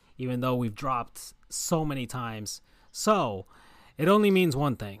podcasting, even though we've dropped so many times. So it only means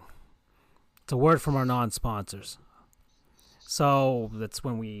one thing. It's a word from our non-sponsors. So that's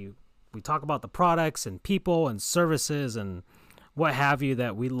when we talk about the products and people and services and what have you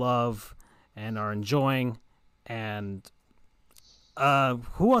that we love and are enjoying. And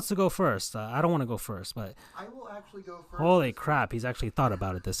who wants to go first? I don't want to go first, but I will actually go first. Holy crap, he's actually thought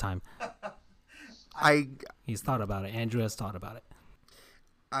about it this time. He's thought about it. Andrew has thought about it.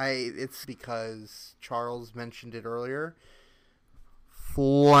 It's because Charles mentioned it earlier.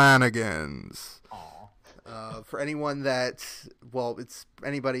 Flanagan's. For anyone it's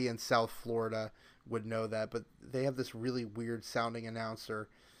anybody in South Florida would know that, but they have this really weird sounding announcer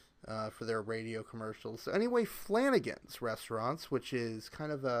for their radio commercials. So anyway, Flanagan's Restaurants, which is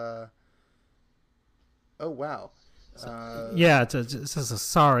kind of a... Oh, wow. Yeah, it's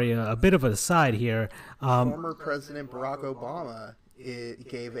a bit of an aside here. Former President Barack Obama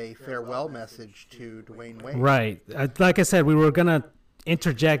gave a farewell message to Dwayne Wade. Right. Like I said, we were going to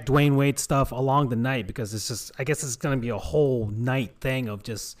interject Dwayne Wade stuff along the night because I guess it's going to be a whole night thing of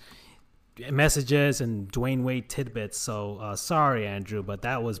just messages and Dwayne Wade tidbits. So sorry, Andrew, but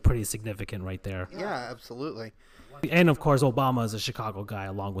that was pretty significant right there. Yeah, absolutely. And of course, Obama is a Chicago guy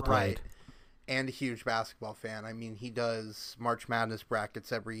along with right. Wade. And a huge basketball fan. I mean, he does March Madness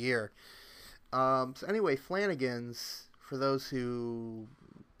brackets every year. So anyway, Flanagan's, for those who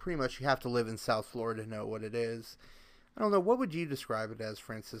pretty much have to live in South Florida to know what it is. I don't know, what would you describe it as,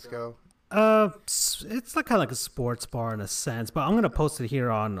 Francisco? It's like kind of like a sports bar in a sense, but I'm gonna post it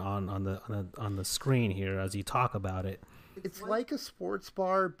here on the screen here as you talk about it. It's like a sports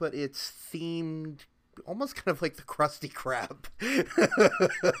bar, but it's themed almost kind of like the Krusty Krab.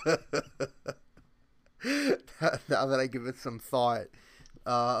 Now that I give it some thought,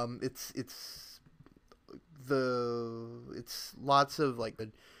 it's lots of like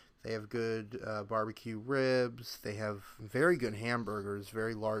they have good barbecue ribs. They have very good hamburgers,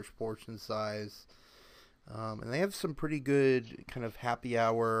 very large portion size. And they have some pretty good kind of happy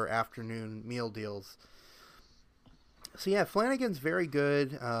hour afternoon meal deals. So yeah, Flanagan's very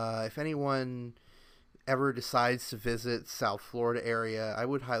good. If anyone ever decides to visit South Florida area, I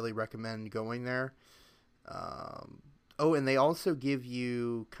would highly recommend going there. And they also give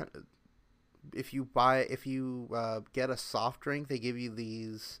you if you get a soft drink, they give you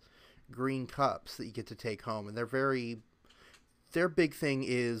these green cups that you get to take home, and their big thing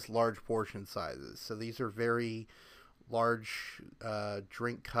is large portion sizes. So these are very large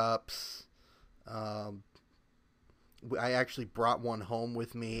drink cups. I actually brought one home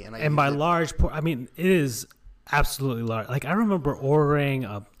with me, and by large, I mean it is absolutely large. Like I remember ordering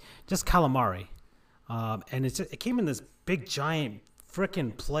just calamari, and it came in this big giant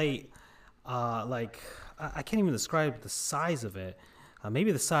frickin' plate. Like I can't even describe the size of it.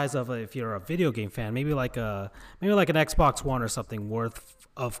 Maybe the size of if you're a video game fan, maybe like an Xbox One or something worth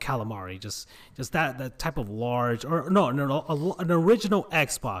of calamari. Just that type of large, or no, an original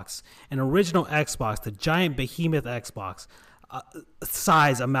Xbox, the giant behemoth Xbox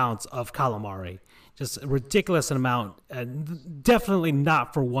size amounts of calamari. Just a ridiculous amount, and definitely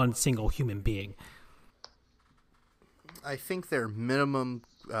not for one single human being. I think their minimum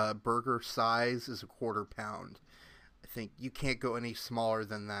burger size is a quarter pound. I think you can't go any smaller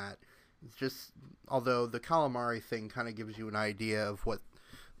than that. It's just, although the calamari thing kind of gives you an idea of what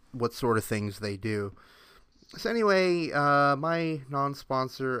sort of things they do. So anyway, my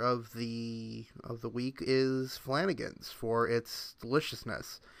non-sponsor of the week is Flanagan's for its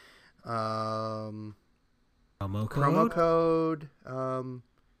deliciousness. Promo code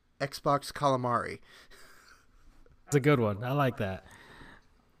Xbox Calamari. It's a good one. I like that.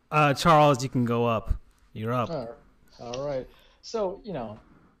 Charles, you can go up. You're up. All right. So,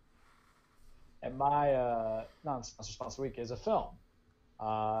 and my non-sponsor week is a film.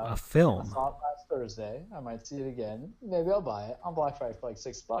 A film? I saw it last Thursday. I might see it again. Maybe I'll buy it on Black Friday for like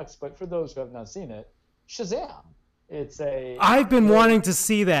 $6. But for those who have not seen it, Shazam. I've been wanting to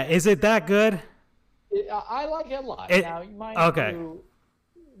see that. Is it that good? I like it a lot. Now,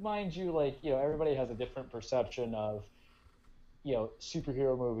 mind you, like, everybody has a different perception of,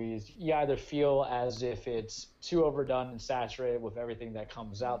 superhero movies. You either feel as if it's too overdone and saturated with everything that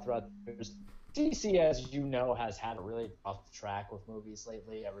comes out throughout the years. DC, as you know, has had a really rough track with movies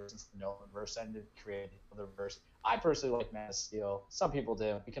lately ever since the Nolanverse ended, created another verse. I personally like Man of Steel. Some people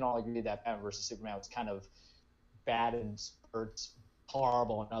do. We can all agree that Batman vs. Superman was kind of bad in spurts,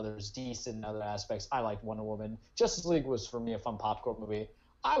 horrible in others, decent in other aspects. I liked Wonder Woman. Justice League was, for me, a fun popcorn movie.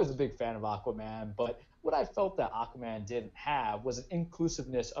 I was a big fan of Aquaman, but what I felt that Aquaman didn't have was an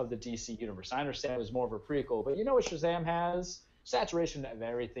inclusiveness of the DC universe. I understand it was more of a prequel, but you know what Shazam has? Saturation of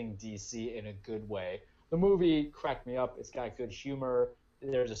everything DC in a good way. The movie cracked me up. It's got good humor.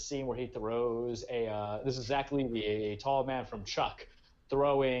 There's a scene where he throws this is Zach Levy, a tall man from Chuck,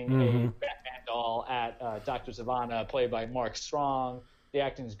 throwing a Batman doll at Dr. Zavanna, played by Mark Strong. The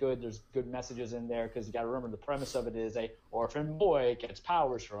acting's good. There's good messages in there because you got to remember the premise of it is a orphan boy gets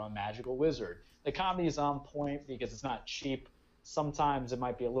powers from a magical wizard. The comedy is on point because it's not cheap. Sometimes it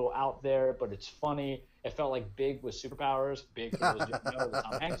might be a little out there, but it's funny. It felt like Big with superpowers. Big, for those who don't know, the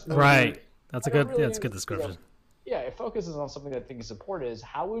Tom Hanks movie. Right. That's a good description. It focuses on something that I think is important is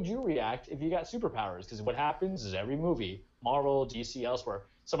how would you react if you got superpowers? Because what happens is every movie, Marvel, DC, elsewhere,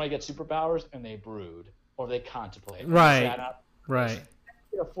 somebody gets superpowers and they brood or they contemplate. Right. Right.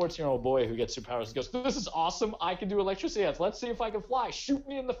 A 14-year-old boy who gets superpowers and goes, "This is awesome! I can do electricity. Let's see if I can fly. Shoot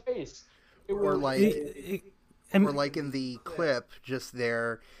me in the face." Or like in the clip just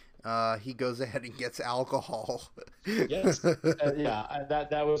there, he goes ahead and gets alcohol. Yes,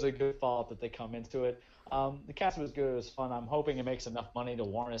 that was a good thought that they come into it. The cast was good. It was fun. I'm hoping it makes enough money to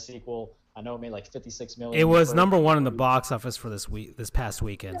warrant a sequel. I know it made like $56 million. It was number one in the box office for this past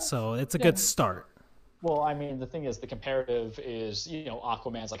weekend, so it's a good start. Well, I mean, the thing is, the comparative is,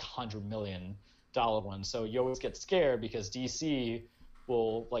 Aquaman's like $100 million one, so you always get scared because DC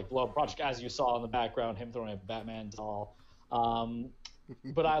will like blow up a project, as you saw in the background, him throwing a Batman doll.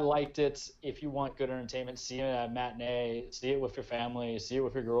 But I liked it. If you want good entertainment, see it at a matinee, see it with your family, see it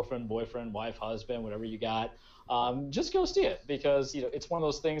with your girlfriend, boyfriend, wife, husband, whatever you got. just go see it, because it's one of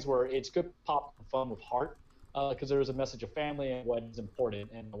those things where it's good pop fun with heart, because there is a message of family and what is important,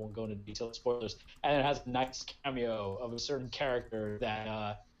 and I won't go into detailed spoilers. And it has a nice cameo of a certain character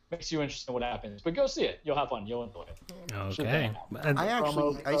that makes you interested in what happens. But go see it; you'll have fun, you'll enjoy it. Okay.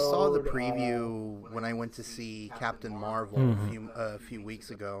 I saw the preview when I went to see Captain Marvel a few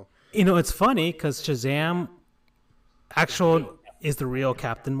weeks ago. It's funny because Shazam is the real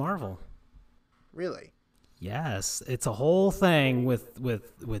Captain Marvel. Really? Yes, it's a whole thing with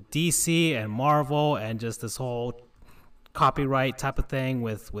DC and Marvel, and just this whole copyright type of thing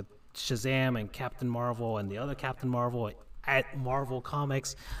with Shazam and Captain Marvel and the other Captain Marvel at Marvel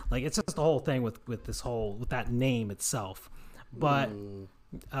Comics. Like, it's just the whole thing with that name itself. But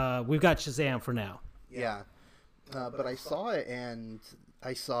we've got Shazam for now. Yeah, but I saw it, and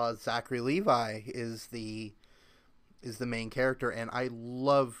I saw Zachary Levi is the main character, and I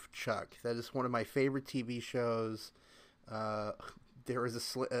love Chuck. That is one of my favorite TV shows. There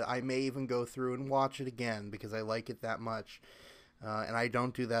is I may even go through and watch it again because I like it that much, and I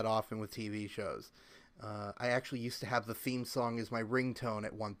don't do that often with TV shows. I actually used to have the theme song as my ringtone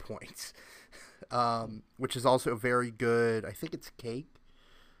at one point, which is also very good. I think it's Cake.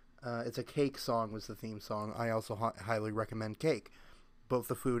 It's a Cake song was the theme song. I also highly recommend Cake, both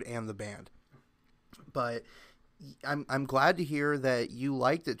the food and the band. But I'm glad to hear that you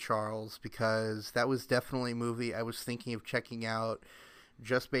liked it, Charles, because that was definitely a movie I was thinking of checking out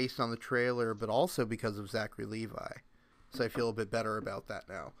just based on the trailer, but also because of Zachary Levi. So I feel a bit better about that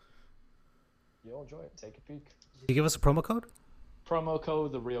now. You'll enjoy it. Take a peek. Did you give us a promo code? Promo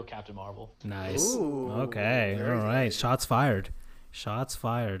code, the real Captain Marvel. Nice. Ooh, okay. All right. nice. Shots fired. Shots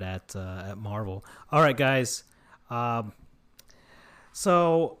fired at Marvel. All right, guys.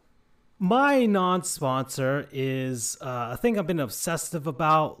 So my non-sponsor is a thing I've been obsessive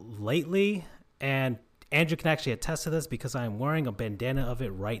about lately, and Andrew can actually attest to this because I'm wearing a bandana of it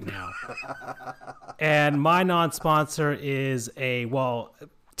right now. And my non-sponsor is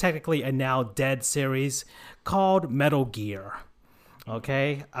technically a now dead series called Metal Gear.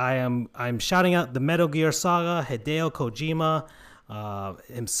 Okay, I'm shouting out the Metal Gear saga. Hideo Kojima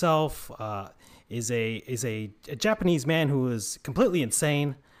himself is a Japanese man who is completely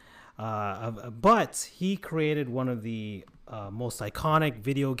insane. But he created one of the most iconic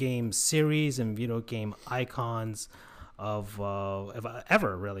video game series and video game icons of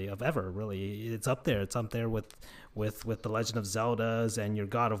ever, really. It's up there. It's up there with the Legend of Zeldas and your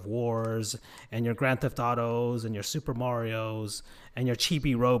God of Wars and your Grand Theft Autos and your Super Marios and your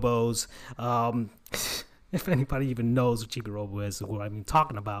Chibi Robos. If anybody even knows what Chibi Robo is, who I'm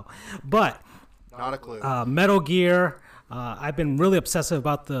talking about. But not a clue. Metal Gear. I've been really obsessive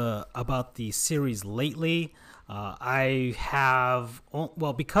about the series lately. I have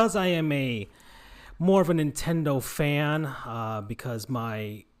because I am more of a Nintendo fan, because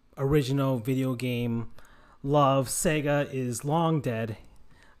my original video game love, Sega, is long dead,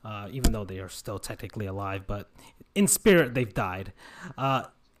 even though they are still technically alive, but in spirit they've died.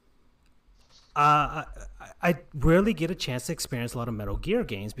 I rarely get a chance to experience a lot of Metal Gear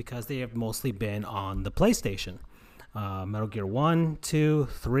games because they have mostly been on the PlayStation. Metal Gear 1, 2,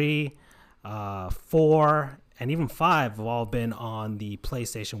 3, 4, and even 5 have all been on the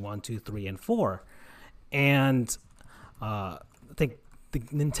PlayStation 1, 2, 3, and 4. And I think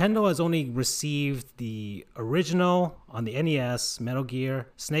Nintendo has only received the original on the NES, Metal Gear,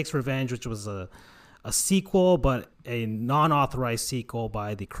 Snake's Revenge, which was a sequel, but a non-authorized sequel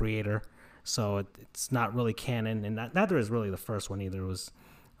by the creator. So it's not really canon, and neither is really the first one either. It was,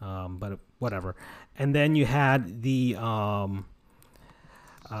 but whatever. And then you had the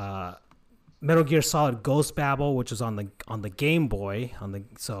Metal Gear Solid Ghost Babel, which was on the Game Boy.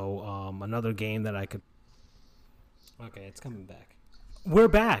 Another game that I could. Okay, it's coming back. We're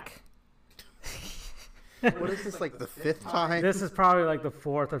back. What is this, like the fifth time? This is probably like the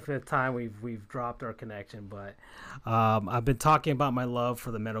fourth or fifth time we've dropped our connection, but I've been talking about my love for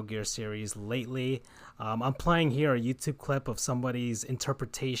the Metal Gear series lately. I'm playing here a YouTube clip of somebody's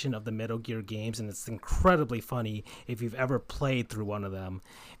interpretation of the Metal Gear games, and it's incredibly funny if you've ever played through one of them,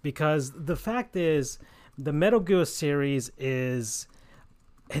 because the fact is, the Metal Gear series is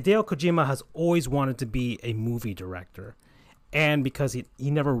Hideo Kojima has always wanted to be a movie director, and because he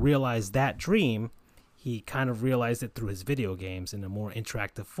never realized that dream, he kind of realized it through his video games in a more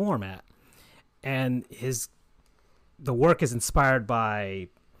interactive format. And the work is inspired by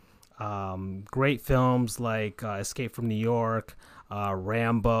great films like Escape from New York,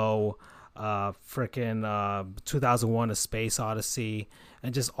 Rambo, 2001: A Space Odyssey,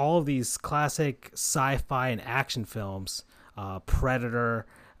 and just all of these classic sci-fi and action films, Predator,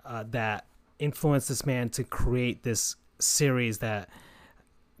 that influenced this man to create this series that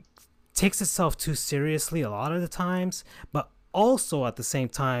takes itself too seriously a lot of the times, but also at the same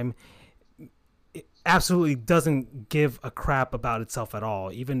time, it absolutely doesn't give a crap about itself at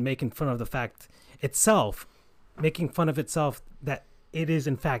all, even making fun of the fact itself, making fun of itself that it is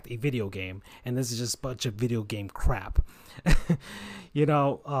in fact a video game, and this is just a bunch of video game crap.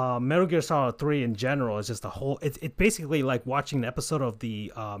 Metal Gear Solid 3 in general is just a whole, it's basically like watching an episode of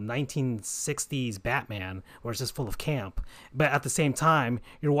the 1960s Batman, where it's just full of camp, but at the same time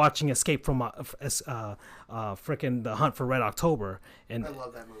you're watching Escape from frickin' The Hunt for Red October. And I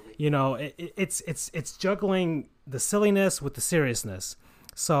love that movie. It's juggling the silliness with the seriousness.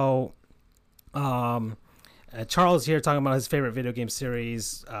 So Charles here talking about his favorite video game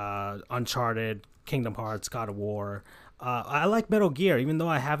series, Uncharted, Kingdom Hearts, God of War. I like Metal Gear, even though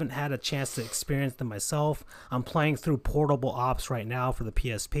I haven't had a chance to experience them myself. I'm playing through Portable Ops right now for the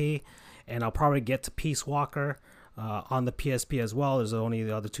PSP, and I'll probably get to Peace Walker on the PSP as well. There's only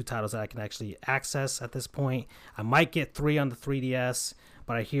the other 2 titles that I can actually access at this point. I might get 3 on the 3DS,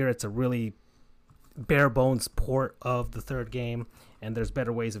 but I hear it's a really bare bones port of the third game, and there's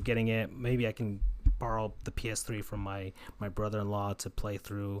better ways of getting it. Maybe I can borrow the PS3 from my brother-in-law to play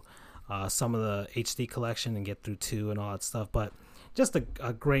through some of the HD collection and get through 2 and all that stuff. But just a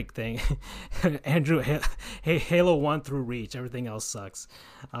great thing. Andrew, Halo 1 through Reach, everything else sucks.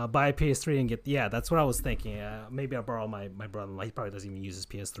 Buy a PS3 and get, that's what I was thinking. Maybe I'll borrow my brother-in-law. He probably doesn't even use his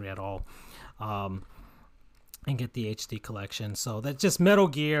PS3 at all. And get the HD collection. So that's just Metal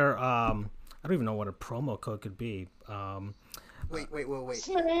Gear. I don't even know what a promo code could be. Wait.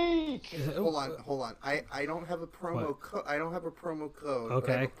 Snake. Hold on. I don't have a promo code. I don't have a promo code. Okay.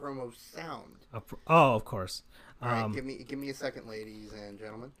 But I have a promo sound. Of course. All right, give me a second, ladies and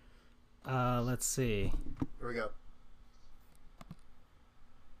gentlemen. Let's see. Here we go.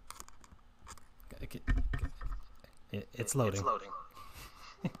 It's loading. It's loading.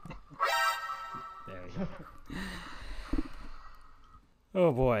 There you go.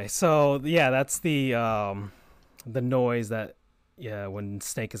 Oh boy. So that's the noise that when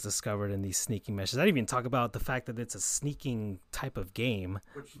Snake is discovered in these sneaking meshes. I didn't even talk about the fact that it's a sneaking type of game.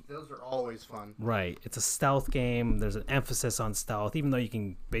 Which those are always fun. Right. It's a stealth game. There's an emphasis on stealth, even though you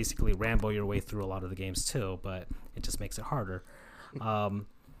can basically Rambo your way through a lot of the games too, but it just makes it harder.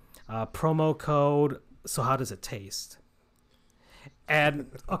 Promo code. So how does it taste?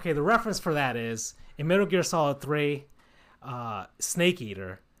 And okay, the reference for that is in Metal Gear Solid 3, Snake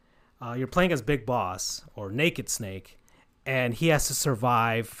Eater, you're playing as Big Boss or Naked Snake, and he has to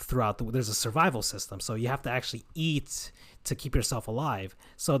survive throughout there's a survival system, so you have to actually eat to keep yourself alive.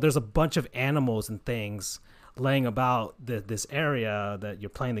 So there's a bunch of animals and things laying about this area that you're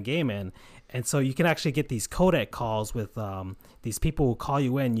playing the game in, and so you can actually get these codec calls with these people who call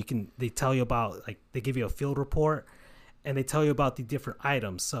you in. They tell you about, like, they give you a field report, and they tell you about the different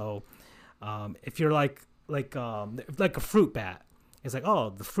items. So if you're like a fruit bat, it's like, oh,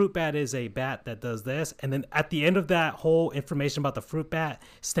 the fruit bat is a bat that does this. And then at the end of that whole information about the fruit bat,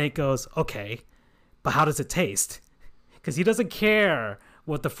 Snake goes, okay, but how does it taste? Because he doesn't care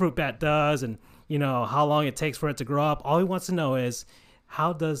what the fruit bat does and, how long it takes for it to grow up. All he wants to know is,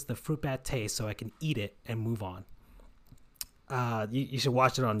 how does the fruit bat taste so I can eat it and move on? You should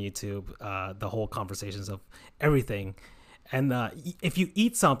watch it on YouTube, the whole conversations of everything. And if you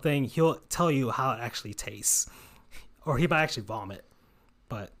eat something, he'll tell you how it actually tastes. Or he might actually vomit.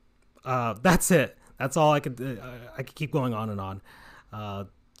 But that's it. That's all I could. I could keep going on and on. All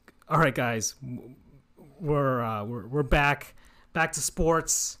right, guys, we're back to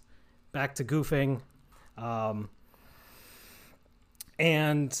sports, back to goofing,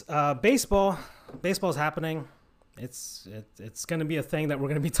 and baseball. Baseball's happening. It's going to be a thing that we're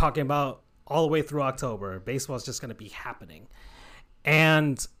going to be talking about all the way through October. Baseball's just going to be happening,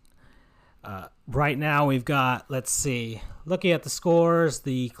 and. Right now we've got, let's see, looking at the scores,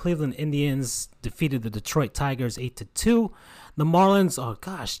 the Cleveland Indians defeated the Detroit Tigers 8-2. The Marlins, oh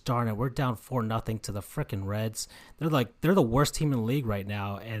gosh darn it, we're down 4-0 to the frickin' Reds. They're the worst team in the league right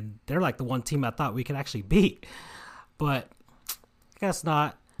now, and they're like the one team I thought we could actually beat. But I guess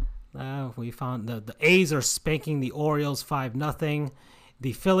not. We found the A's are spanking the Orioles 5-0.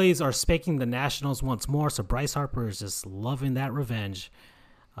 The Phillies are spanking the Nationals once more, so Bryce Harper is just loving that revenge.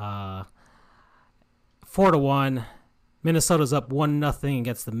 4-1. Minnesota's up 1-0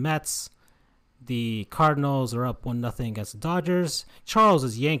 against the Mets. The Cardinals are up 1-0 against the Dodgers.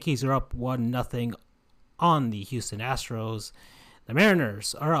 Charles's Yankees are up 1-0 on the Houston Astros. The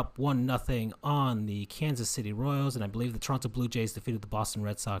Mariners are up 1-0 on the Kansas City Royals, and I believe the Toronto Blue Jays defeated the Boston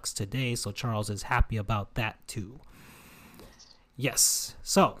Red Sox today, so Charles is happy about that too. Yes.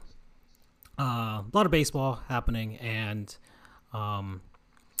 So, A lot of baseball happening, and I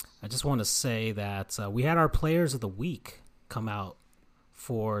just want to say that we had our Players of the Week come out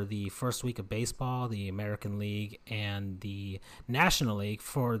for the first week of baseball, the American League and the National League.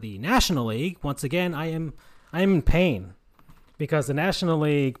 For the National League, once again, I am in pain because the National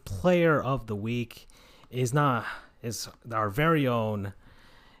League Player of the Week is our very own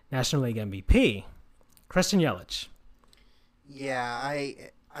National League MVP, Christian Yelich. Yeah,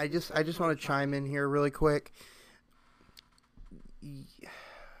 I just want to chime in here really quick.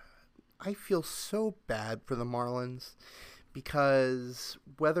 I feel so bad for the Marlins because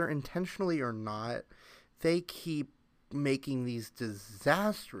whether intentionally or not, they keep making these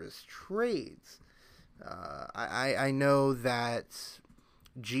disastrous trades. I know that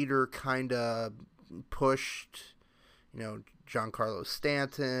Jeter kind of pushed, Giancarlo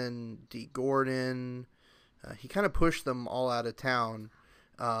Stanton, D. Gordon. He kind of pushed them all out of town.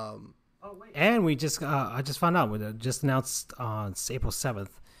 And we just I just found out, we just announced on April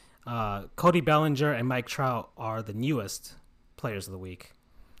 7th, Cody Bellinger and Mike Trout are the newest Players of the Week.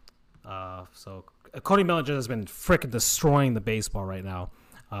 So Cody Bellinger has been frickin' destroying the baseball right now.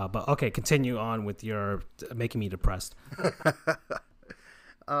 But okay, continue on with your making me depressed.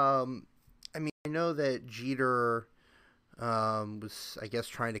 I know that Jeter was, I guess,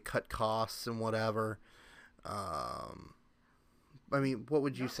 trying to cut costs and whatever. What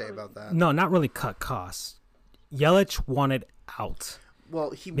would you say about that? No, not really cut costs. Yelich wanted out.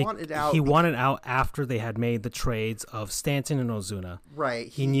 Well, he wanted out. He wanted out after they had made the trades of Stanton and Ozuna. Right.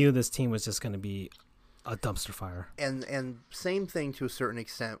 He knew this team was just going to be a dumpster fire. And same thing to a certain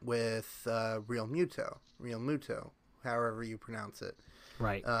extent with Real Muto, however you pronounce it.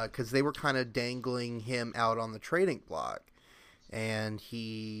 Right. Because they were kind of dangling him out on the trading block, and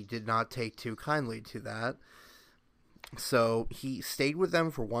he did not take too kindly to that. So he stayed with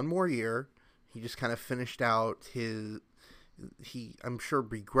them for one more year. He just kind of finished out he, I'm sure,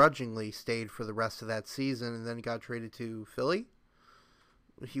 begrudgingly stayed for the rest of that season and then got traded to Philly.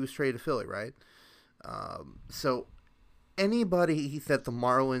 He was traded to Philly, right? So anybody that the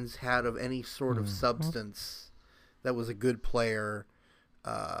Marlins had of any sort of substance that was a good player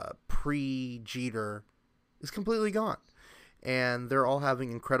pre-Jeter is completely gone. And they're all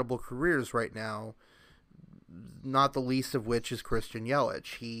having incredible careers right now, not the least of which is Christian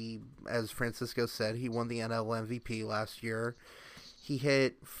Yelich. He, as Francisco said, he won the NL MVP last year. He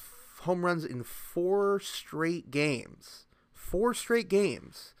hit home runs in 4 straight games. 4 straight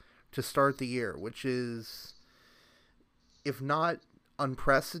games to start the year, which is, if not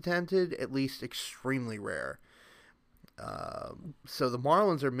unprecedented, at least extremely rare. So the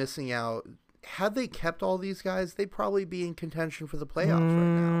Marlins are missing out. Had they kept all these guys, they'd probably be in contention for the playoffs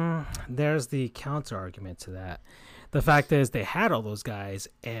right now. There's the counter argument to that. The fact is they had all those guys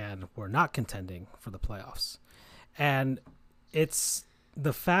and were not contending for the playoffs. And it's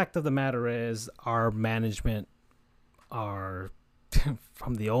the fact of the matter is our management are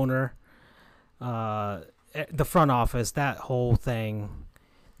from the owner, the front office, that whole thing,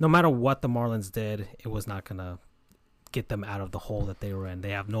 no matter what the Marlins did, it was not going to get them out of the hole that they were in. They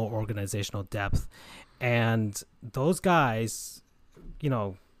have no organizational depth. And those guys,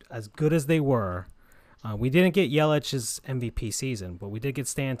 as good as they were, we didn't get Yelich's MVP season, but we did get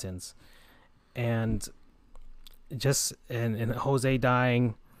Stanton's. And and Jose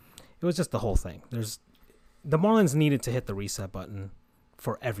dying, it was just the whole thing. The Marlins needed to hit the reset button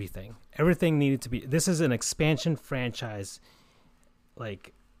for everything. Everything needed to be. This is an expansion franchise,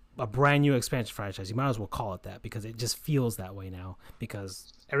 like a brand new expansion franchise. You might as well call it that because it just feels that way now.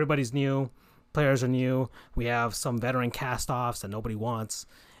 Because everybody's new, players are new. We have some veteran cast-offs that nobody wants,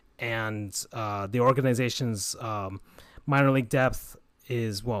 and the organization's minor league depth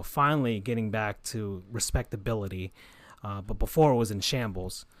is finally getting back to respectability. But before it was in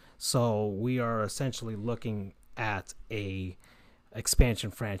shambles. So we are essentially looking at a expansion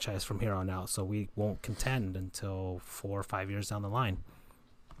franchise from here on out. So we won't contend until 4 or 5 years down the line.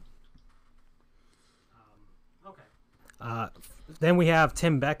 Then we have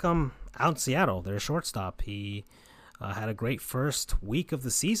Tim Beckham out in Seattle, their shortstop. He had a great first week of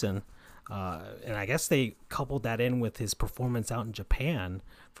the season. And I guess they coupled that in with his performance out in Japan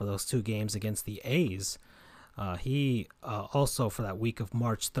for those 2 games against the A's. He also, for that week of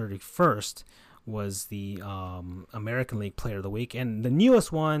March 31st, was the American League Player of the Week. And the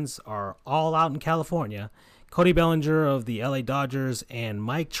newest ones are all out in California. Cody Bellinger of the LA Dodgers and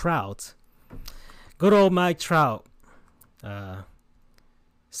Mike Trout. Good old Mike Trout.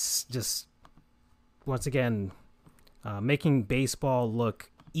 Just, once again, making baseball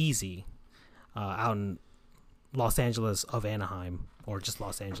look easy out in Los Angeles of Anaheim, or just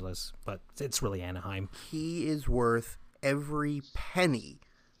Los Angeles, but it's really Anaheim. He is worth every penny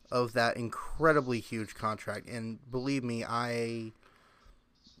of that incredibly huge contract, and believe me, I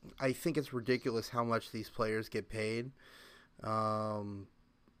think it's ridiculous how much these players get paid. But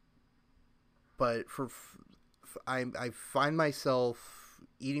I find myself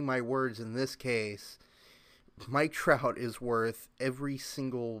eating my words in this case. Mike Trout is worth every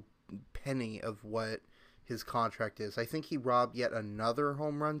single penny of what his contract is. I think he robbed yet another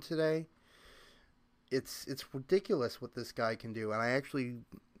home run today. It's ridiculous what this guy can do. And I actually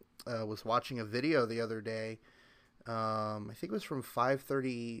was watching a video the other day. I think it was from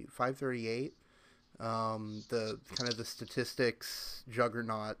 538. The kind of the statistics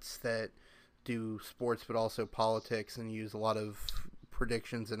juggernauts that do sports but also politics and use a lot of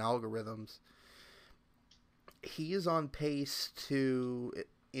predictions and algorithms. He is on pace to,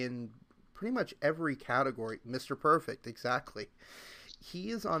 in pretty much every category, Mr. Perfect, exactly. He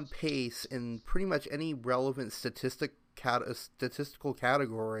is on pace in pretty much any relevant statistical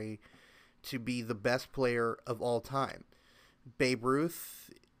category to be the best player of all time. Babe Ruth,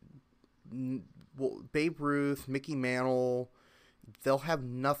 Mickey Mantle, they'll have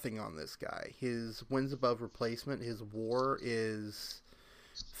nothing on this guy. His wins above replacement, his WAR is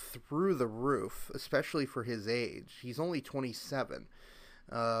through the roof, especially for his age. He's only 27,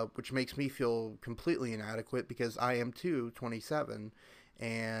 which makes me feel completely inadequate because I am too 27,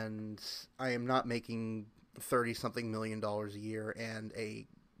 and I am not making $30-something million a year and a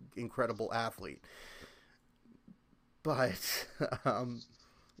incredible athlete. But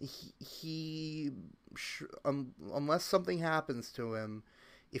unless something happens to him,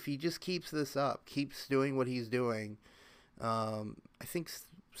 if he just keeps this up, keeps doing what he's doing, I think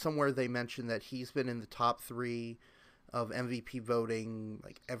somewhere they mentioned that he's been in the top 3 of MVP voting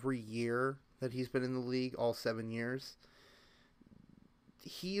like every year that he's been in the league, all 7 years.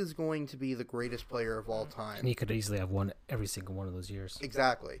 He is going to be the greatest player of all time. And he could easily have won every single one of those years.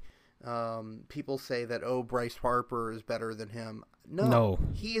 Exactly. People say that, Bryce Harper is better than him. No,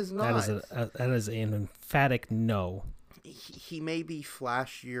 he is not. That is an emphatic no. He may be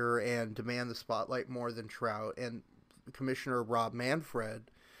flashier and demand the spotlight more than Trout, and Commissioner Rob Manfred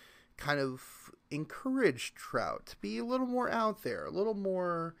kind of encouraged Trout to be a little more out there, a little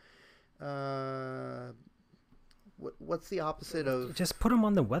more, what's the opposite of... Just put him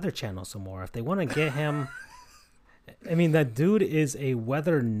on the Weather Channel some more. If they want to get him... I mean, that dude is a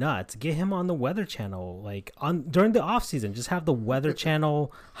weather nut. Get him on the Weather Channel, like during the off season. Just have the Weather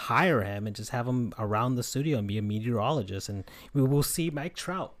Channel hire him and just have him around the studio and be a meteorologist, and we will see Mike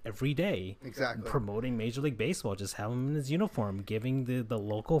Trout every day. Exactly. Promoting Major League Baseball. Just have him in his uniform, giving the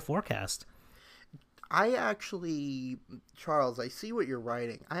local forecast. I actually, Charles, I see what you're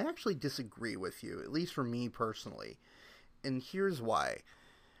writing. I actually disagree with you, at least for me personally, and here's why.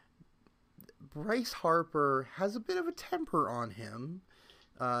 Bryce Harper has a bit of a temper on him.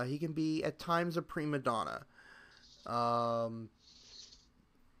 He can be at times a prima donna.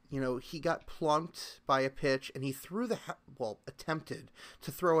 He got plunked by a pitch, and he threw attempted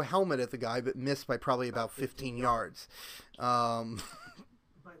to throw a helmet at the guy, but missed by probably about 15 yards.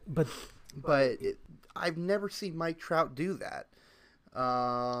 But I've never seen Mike Trout do that.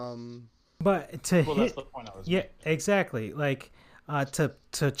 But to hit, that's the point I was making. Exactly. Like to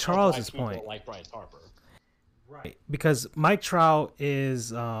Charles's point, like Bryce Harper, right? Because Mike Trout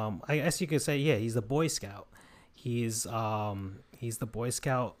is, I guess you could say, he's the Boy Scout. He's the Boy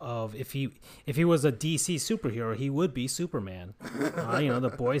Scout of if he was a DC superhero, he would be Superman.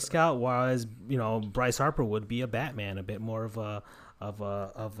 The Boy Scout was, Bryce Harper would be a Batman, a bit more of a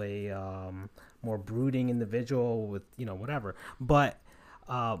more brooding individual with whatever. But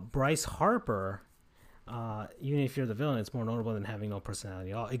Bryce Harper, even if you're the villain, it's more notable than having no personality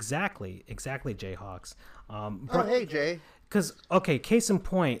at all. Exactly, Jayhawks. Hey, Jay. Because, case in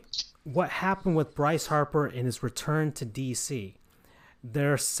point, what happened with Bryce Harper in his return to DC?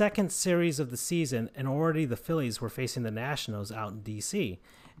 Their second series of the season, and already the Phillies were facing the Nationals out in DC.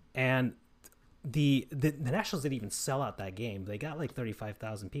 And the Nationals didn't even sell out that game. They got like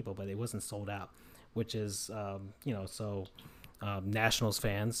 35,000 people, but it wasn't sold out, which is, Nationals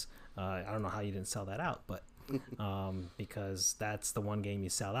fans, I don't know how you didn't sell that out, but because that's the one game you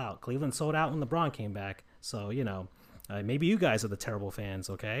sell out. Cleveland sold out when LeBron came back, so maybe you guys are the terrible fans,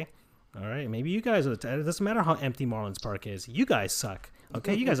 okay? All right, maybe you guys are. It doesn't matter how empty Marlins Park is. You guys suck,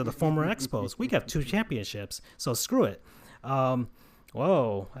 okay? You guys are the former Expos. We got 2 championships, so screw it.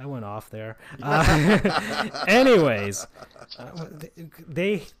 Whoa, I went off there. Anyways,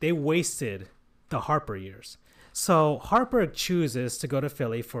 they wasted the Harper years. So Harper chooses to go to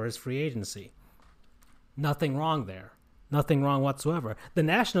Philly for his free agency. Nothing wrong there. Nothing wrong whatsoever. The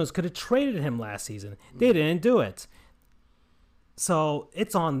Nationals could have traded him last season. They didn't do it. So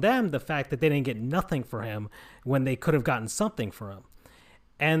it's on them, the fact that they didn't get nothing for him when they could have gotten something for him.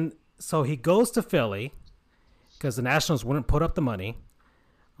 And so he goes to Philly because the Nationals wouldn't put up the money.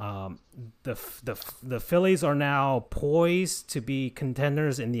 The Phillies are now poised to be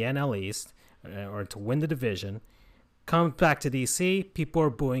contenders in the NL East or to win the division. Comes back to DC, people are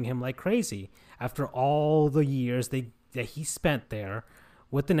booing him like crazy after all the years that he spent there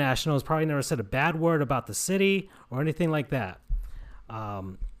with the Nationals. Probably never said a bad word about the city or anything like that.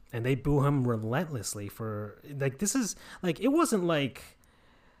 And they boo him relentlessly for like, this is like, it wasn't like,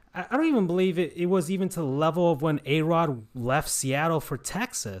 I don't even believe it was even to the level of when A-Rod left Seattle for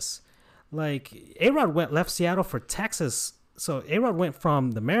Texas. Like, A-Rod left Seattle for Texas. So A-Rod went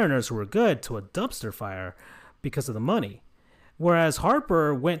from the Mariners, who were good, to a dumpster fire because of the money. Whereas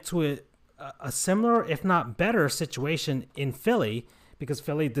Harper went to a similar, if not better, situation in Philly because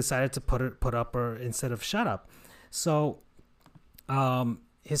Philly decided to put up or instead of shut up. So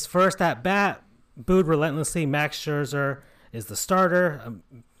his first at-bat, booed relentlessly. Max Scherzer is the starter.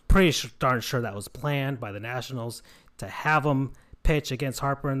 Pretty darn sure that was planned by the Nationals to have him pitch against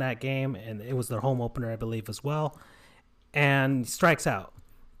Harper in that game, and it was their home opener, I believe, as well. And strikes out.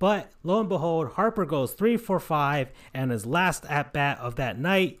 But lo and behold, Harper goes 3 for 5, and his last at bat of that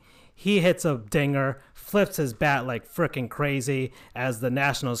night, he hits a dinger, flips his bat like freaking crazy, as the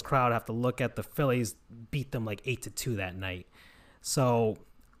Nationals crowd have to look at the Phillies beat them like 8-2 that night. So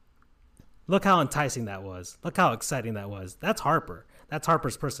look how enticing that was. Look how exciting that was. That's Harper. That's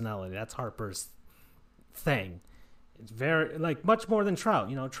Harper's personality. That's Harper's thing. It's very, like, much more than Trout.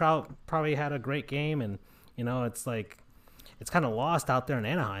 You know, Trout probably had a great game, and, you know, it's like, it's kind of lost out there in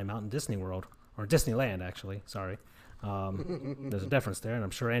Anaheim, out in Disney World, or Disneyland, actually. Sorry. There's a difference there, and I'm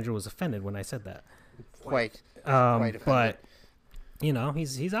sure Andrew was offended when I said that. Quite offended. But, you know,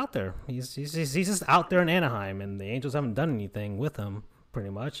 he's out there. He's just out there in Anaheim, and the Angels haven't done anything with him,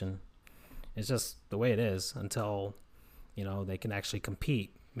 pretty much, and it's just the way it is until, you know, they can actually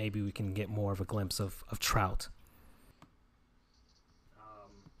compete. Maybe we can get more of a glimpse of Trout.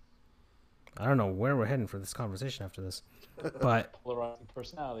 I don't know where we're heading for this conversation after this, but Polarizing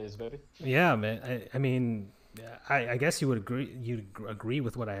personalities, baby. Yeah, man. I mean, I guess you would agree. You'd agree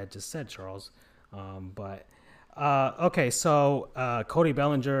with what I had just said, Charles. But okay, so Cody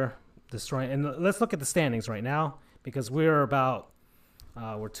Bellinger destroying, and let's look at the standings right now because we're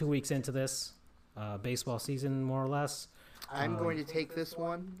 2 weeks into this baseball season, more or less. I'm going to take this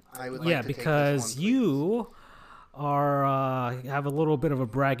one. I would like yeah, to take because this one, you are have a little bit of a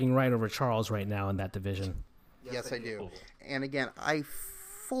bragging right over Charles right now in that division. Yes, I do. And again, I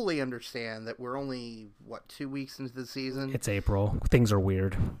fully understand that we're only 2 weeks into the season. It's April. Things are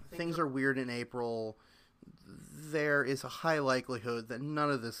weird. Things are weird in April. There is a high likelihood that none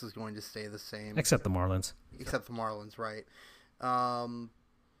of this is going to stay the same. Except the Marlins. Except the Marlins, right.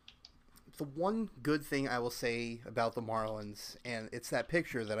 The one good thing I will say about the Marlins, and it's that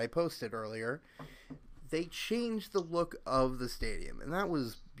picture that I posted earlier, they changed the look of the stadium, and that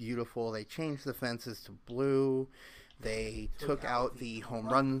was beautiful. They changed the fences to blue. They took out the home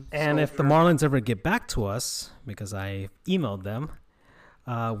run And if the Marlins ever get back to us, because I emailed them,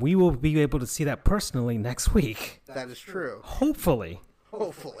 we will be able to see that personally next week. That is true. Hopefully.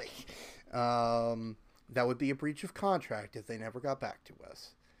 That would be a breach of contract if they never got back to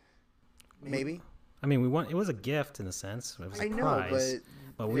us. Maybe. I mean, it was a gift in a sense. It was a prize.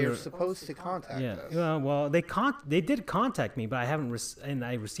 But we were supposed to contact us. Yeah. Well, they did contact me, but I haven't. And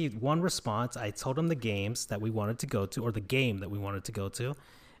I received one response. I told them the games that we wanted to go to, or the game that we wanted to go to,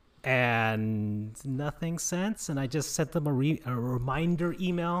 and nothing since. And I just sent them a reminder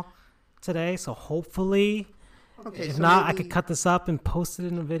email today. So hopefully, if not, I could cut this up and post it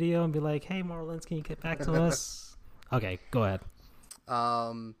in a video and be like, "Hey, Marlins, can you get back to us?" Okay, go ahead.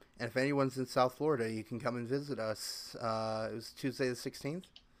 And if anyone's in South Florida, you can come and visit us. It was Tuesday the 16th.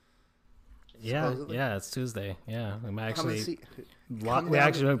 Yeah, it's Tuesday. Yeah, we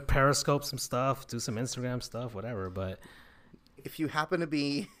actually Periscope some stuff, do some Instagram stuff, whatever. But if you happen to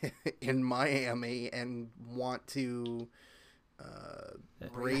be in Miami and want to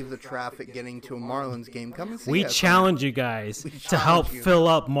brave the traffic getting to a Marlins game, come and see us. We challenge you guys to help fill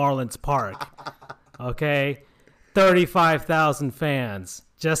up Marlins Park. Okay. 35,000 fans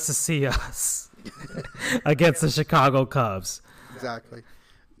just to see us against the Chicago Cubs. Exactly.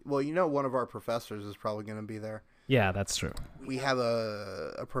 Well, one of our professors is probably going to be there. Yeah, that's true. We have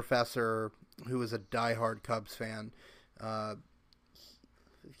a professor who is a diehard Cubs fan.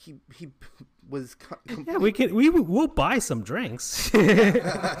 he was. Yeah, we'll buy some drinks. Just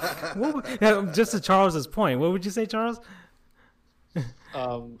to Charles's point, what would you say, Charles?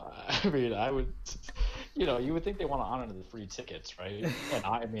 I mean, I would, you would think they want to honor the free tickets, right?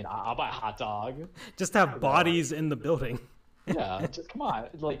 And I'll buy a hot dog. Just have bodies in the building. Yeah, just come on.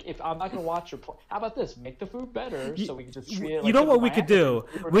 Like, if I'm not gonna watch your, how about this? Make the food better, so we can just treat it. You know what we could do?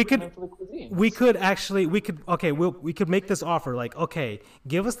 We could make this offer. Like, okay,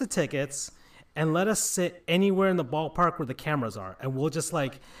 give us the tickets and let us sit anywhere in the ballpark where the cameras are, and we'll just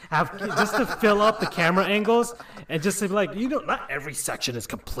like have just to fill up the camera angles, and just to be like, not every section is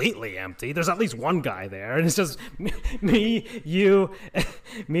completely empty. There's at least one guy there, and it's just me,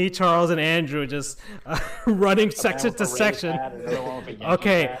 Charles, and Andrew just running section to section.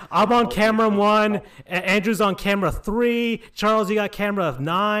 Okay, I'm on camera 1, Andrew's on camera 3, Charles, you got camera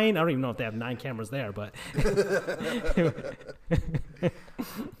 9. I don't even know if they have 9 cameras there, but.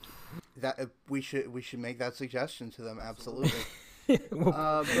 That we should make that suggestion to them, absolutely.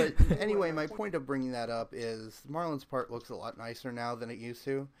 But anyway, my point of bringing that up is the Marlins part looks a lot nicer now than it used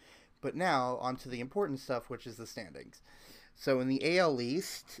to. But now onto the important stuff, which is the standings. So in the AL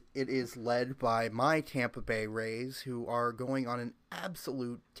East, it is led by my Tampa Bay Rays, who are going on an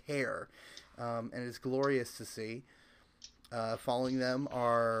absolute tear, and it's glorious to see. Following them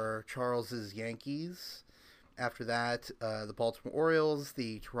are Charles's Yankees. After that, the Baltimore Orioles,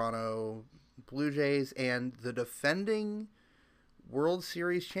 the Toronto Blue Jays, and the defending World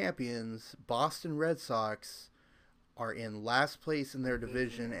Series champions, Boston Red Sox, are in last place in their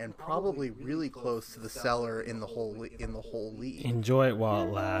division and probably really close to the cellar in the whole league. Enjoy it while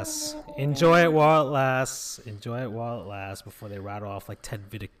it lasts. Enjoy it while it lasts. Enjoy it while it lasts before they rattle off like 10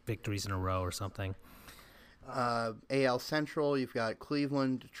 victories in a row or something. AL Central, you've got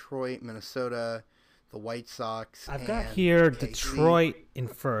Cleveland, Detroit, Minnesota, the White Sox. I've got here Detroit in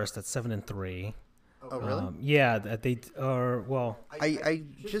first at 7-3. Oh, really? Yeah, they are. Well, I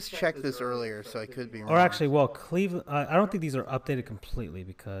just checked this earlier, so I could be wrong. Or actually, Cleveland. I don't think these are updated completely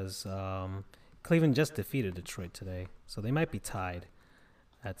because Cleveland just defeated Detroit today, so they might be tied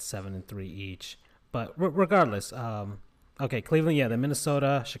at 7-3 each. But regardless, okay, Cleveland, yeah, the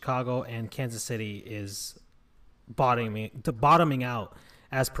Minnesota, Chicago, and Kansas City is bottoming out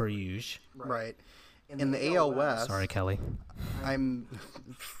as per usual. Right. In the AL West. Sorry, Kelly.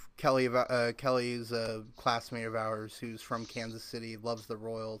 Kelly's a classmate of ours who's from Kansas City, loves the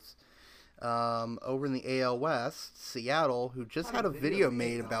Royals. Over in the AL West, Seattle, who just had a video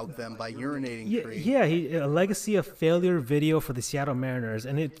made about them by urinating tree. Yeah, a legacy of failure video for the Seattle Mariners,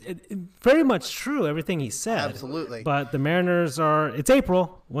 and it very much true, everything he said. Absolutely. But the Mariners it's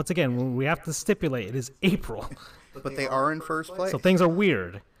April. Once again, we have to stipulate it is April. But they are in first place. So things are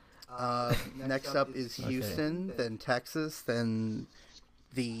weird. Next up is Houston, then Texas, then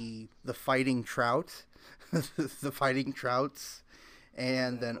the Fighting Trout, the Fighting Trouts,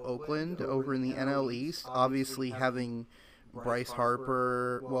 and then Oakland over in the NL East. Obviously having Bryce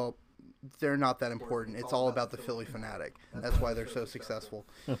Harper, well, they're not that important. It's all about the Philly fanatic. That's why they're so successful.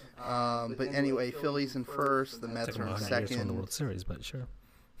 But anyway, Philly's in first, the Mets are in second. Won the World Series, but sure.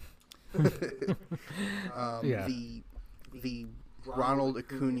 Yeah. The Ronald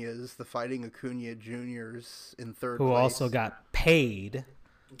Acuña's, the Fighting Acuña Juniors in third place. Who also got paid.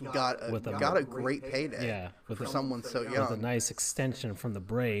 Got a great payday. Yeah, for someone so young. With a nice extension from the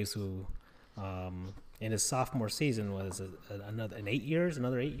Braves, who in his sophomore season was another 8 years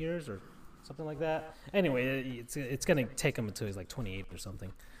or something like that. Anyway, it's going to take him until he's like 28 or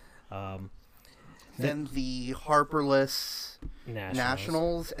something. Then the Harperless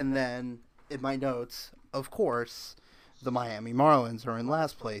Nationals, and then in my notes, of course, the Miami Marlins are in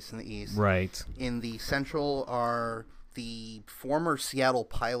last place in the East. Right. In the Central are the former Seattle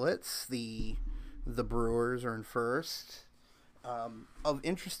Pilots. The Brewers are in first. Of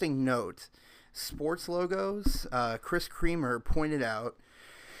interesting note, sports logos, Chris Creamer pointed out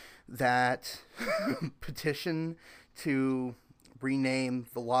that petition to rename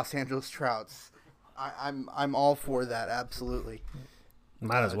the Los Angeles Trouts. I'm all for that, absolutely.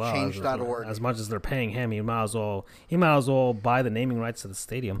 Might as well. Change.org. As much as they're paying him, he might as well buy the naming rights to the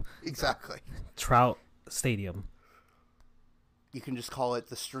stadium. Exactly. Trout Stadium. You can just call it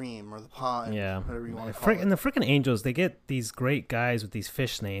the Stream or the Pond. Yeah. Whatever you want to call it. And the freaking Angels, they get these great guys with these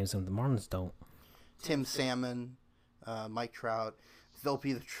fish names, and the Marlins don't. Tim Salmon, Mike Trout. They'll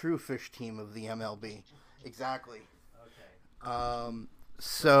be the true fish team of the MLB. Exactly. Okay.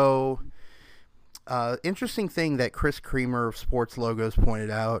 Interesting thing that Chris Creamer of Sports Logos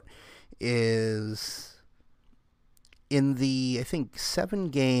pointed out is in the, I think, 7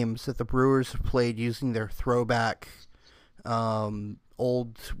 games that the Brewers have played using their throwback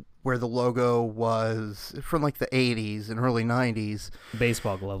old where the logo was from like the 80s and early 90s.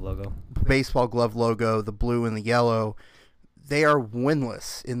 Baseball glove logo. Baseball glove logo, the blue and the yellow. They are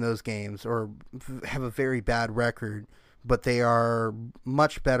winless in those games or have a very bad record, but they are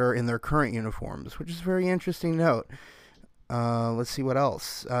much better in their current uniforms, which is a very interesting note. Let's see what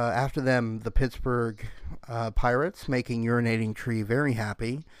else. After them, the Pittsburgh Pirates, making Urinating Tree very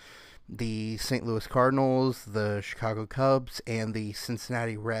happy. The St. Louis Cardinals, the Chicago Cubs, and the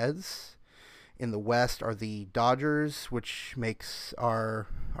Cincinnati Reds. In the West are the Dodgers, which makes our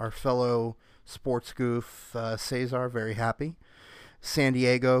fellow sports goof Cesar very happy. San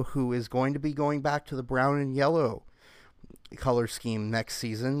Diego, who is going to be going back to the brown and yellow color scheme next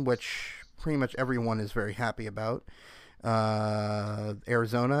season, which pretty much everyone is very happy about.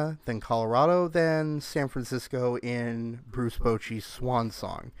 Arizona, then Colorado, then San Francisco in Bruce Bochy's swan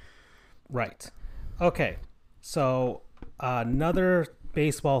song. Right. Okay. So another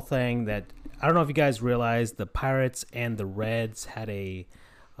baseball thing that I don't know if you guys realized, the Pirates and the Reds had the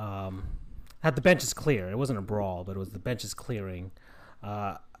benches clear. It wasn't a brawl, but it was the benches clearing.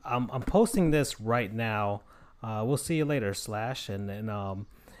 I'm posting this right now. We'll see you later, Slash. And I'm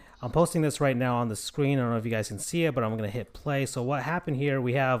posting this right now on the screen. I don't know if you guys can see it, but I'm going to hit play. So what happened here,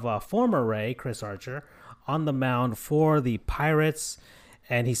 we have former Ray, Chris Archer, on the mound for the Pirates.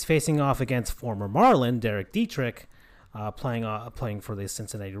 And he's facing off against former Marlin, Derek Dietrich, playing for the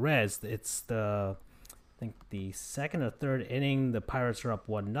Cincinnati Reds. It's I think the second or third inning. The Pirates are up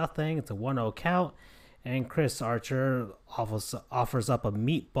 1-0. It's a 1-0 count. And Chris Archer offers up a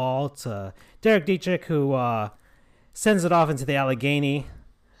meatball to Derek Dietrich, who sends it off into the Allegheny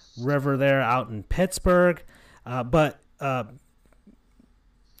River there out in Pittsburgh. But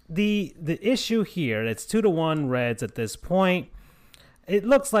the issue here, it's 2-1 Reds at this point. It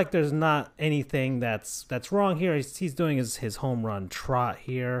looks like there's not anything that's wrong here. He's doing his home run trot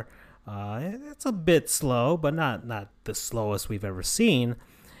here. It's a bit slow, but not the slowest we've ever seen.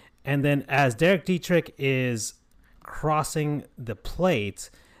 And then as Derek Dietrich is crossing the plate,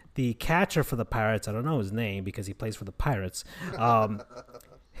 the catcher for the Pirates, I don't know his name because he plays for the Pirates,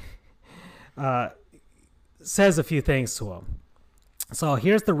 says a few things to him. So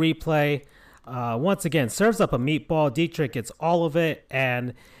here's the replay. Once again, serves up a meatball. Dietrich gets all of it.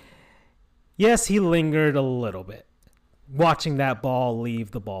 And yes, he lingered a little bit watching that ball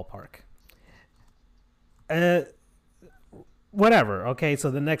leave the ballpark. Whatever. Okay, so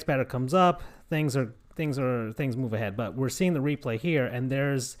the next batter comes up. Things move ahead. But we're seeing the replay here, and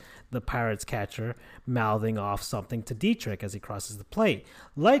there's the Pirates catcher mouthing off something to Dietrich as he crosses the plate.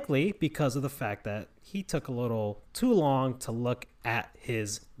 Likely because of the fact that he took a little too long to look at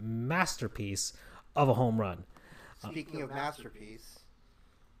his masterpiece of a home run. Speaking of masterpiece,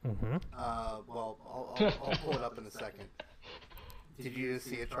 Mm-hmm. well, I'll pull it up in a second. Did you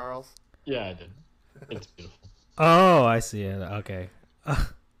see it, Charles? Yeah, I did. It's beautiful. Oh, I see it. Okay.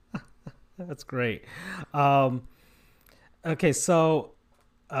 That's great. Okay, so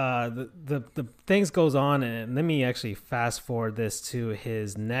the things goes on, and let me actually fast forward this to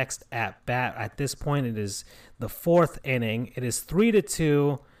his next at bat. At this point, it is the fourth inning. It is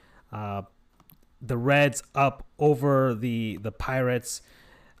 3-2. The Reds up over the Pirates.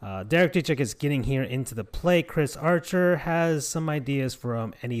 Derek Dietrich is getting here into the play. Chris Archer has some ideas for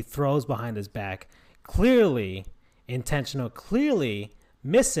him, and he throws behind his back. Clearly intentional, clearly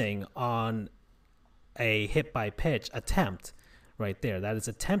missing on a hit-by-pitch attempt right there. That is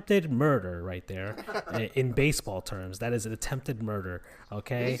attempted murder right there in baseball terms. That is an attempted murder,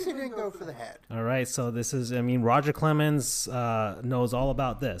 okay? At least he didn't go for the head. All right, so this is, Roger Clemens knows all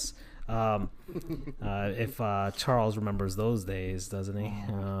about this. If Charles remembers those days, doesn't he?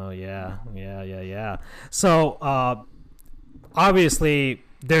 Oh, yeah. So, obviously,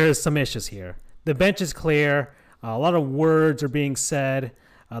 there's some issues here. The bench is clear. A lot of words are being said.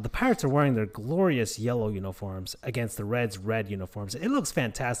 The Pirates are wearing their glorious yellow uniforms against the Reds' red uniforms. It looks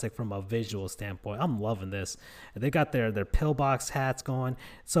fantastic from a visual standpoint. I'm loving this. They got their pillbox hats going.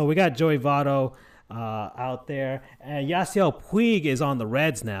 So we got Joey Votto out there. And Yasiel Puig is on the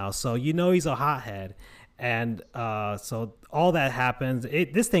Reds now, so he's a hothead. And so all that happens.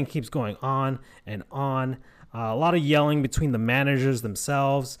 This thing keeps going on and on. A lot of yelling between the managers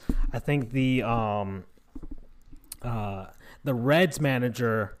themselves. I think the Reds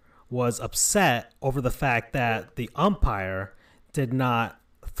manager was upset over the fact that the umpire did not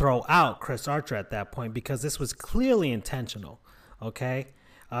throw out Chris Archer at that point because this was clearly intentional, okay?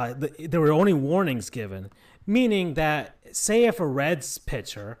 There were only warnings given, meaning that, say if a Reds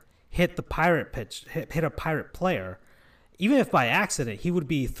pitcher hit a Pirate player, even if by accident, he would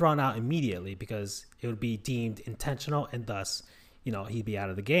be thrown out immediately because it would be deemed intentional, and thus, he'd be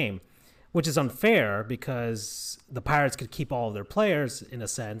out of the game, which is unfair because the Pirates could keep all of their players in a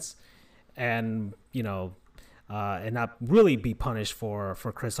sense, and and not really be punished for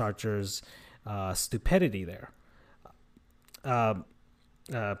Chris Archer's stupidity there.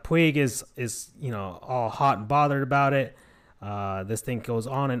 Puig is all hot and bothered about it. This thing goes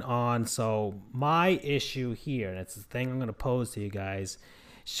on and on. So my issue here, and it's the thing I'm going to pose to you guys,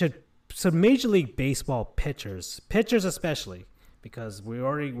 should Major League Baseball pitchers especially, because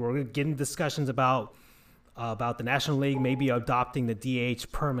we're getting discussions about the National League maybe adopting the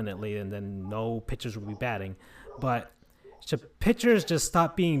DH permanently, and then no pitchers will be batting. But should pitchers just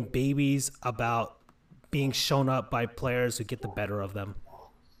stop being babies about being shown up by players who get the better of them?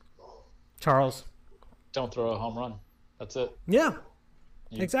 Charles? Don't throw a home run. That's it. Yeah,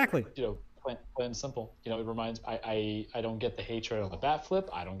 exactly. Plain and simple. It reminds I don't get the hatred on the bat flip.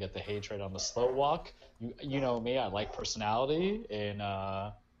 I don't get the hatred on the slow walk. You know me. I like personality in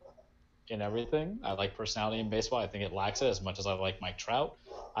everything. I like personality in baseball. I think it lacks it as much as I like Mike Trout.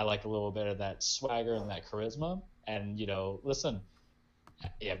 I like a little bit of that swagger and that charisma. And listen,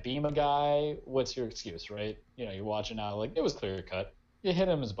 beam a guy. What's your excuse, right? You're watching now. Like, it was clear cut. You hit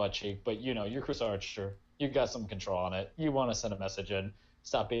him his butt cheek, but you're Chris Archer. You got some control on it. You want to send a message in.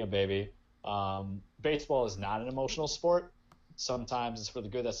 Stop being a baby. Baseball is not an emotional sport. Sometimes it's for the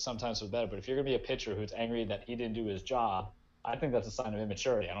good. That's sometimes for the better. But if you're going to be a pitcher who's angry that he didn't do his job, I think that's a sign of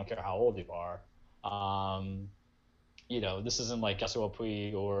immaturity. I don't care how old you are. This isn't like Joshua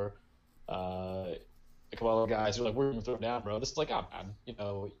Puig or a couple of guys who are like, we're going to throw it down, bro. This is like, oh, man,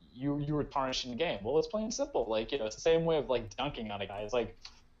 you were tarnishing the game. Well, it's plain and simple. Like, it's the same way of like dunking on a guy. It's like,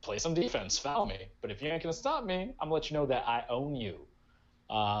 play some defense, foul me. But if you ain't going to stop me, I'm going to let you know that I own you.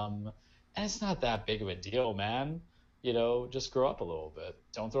 And it's not that big of a deal, man. Just grow up a little bit.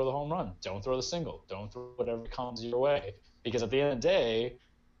 Don't throw the home run. Don't throw the single. Don't throw whatever comes your way. Because at the end of the day,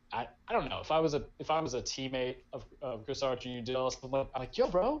 I don't know. If I was a teammate of Chris Archer, you did all this stuff, I'm like, yo,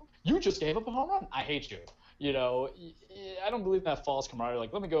 bro, you just gave up a home run. I hate you. I don't believe in that false camaraderie.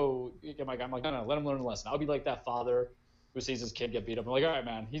 Like, let me go get my guy. I'm like, no, let him learn a lesson. I'll be like that father who sees his kid get beat up. I'm like, all right,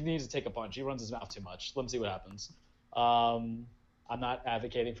 man, he needs to take a punch. He runs his mouth too much. Let him see what happens. I'm not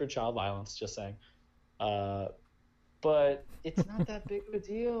advocating for child violence, just saying. But it's not that big of a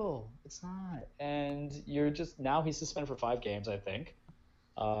deal. It's not. And now he's suspended for 5 games, I think.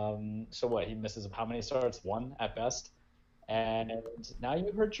 So what, he misses how many starts? 1 at best. And now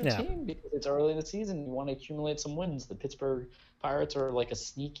you hurt your team because it's early in the season. You want to accumulate some wins. The Pittsburgh Pirates are like a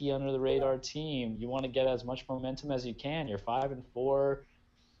sneaky under the radar team. You want to get as much momentum as you can. You're 5-4. You're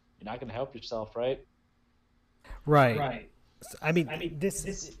not going to help yourself, right? Right. I mean,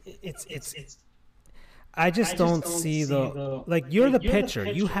 it's. I just don't see the like. You're the pitcher.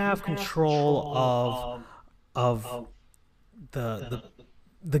 You have control of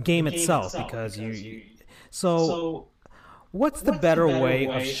the game itself because you. So, what's the better way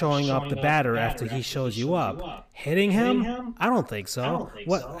of showing up the batter after he shows you up? Hitting him? I don't think so.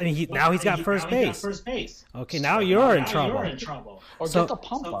 What? I mean, now he's got first base. Okay, now you're in trouble. Or get the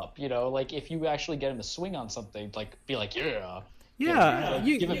pump up. Like if you actually get him to swing on something, like be like, yeah. Yeah,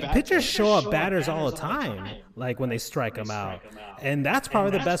 pitchers show up batters all the time, like when they strike them out. And that's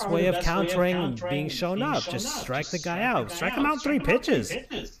probably the best way of countering being shown up. Just strike the guy out. Strike him out 3 pitches.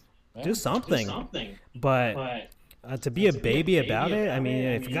 Do something. But to be a baby about it, I mean,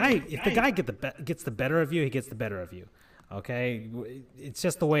 if the guy gets the better of you, he gets the better of you. Okay? It's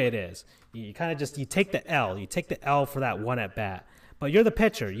just the way it is. You kind of you take the L. You take the L for that one at bat. But you're the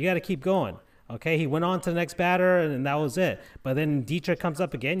pitcher. You got to keep going. Okay, he went on to the next batter, and that was it. But then Dietrich comes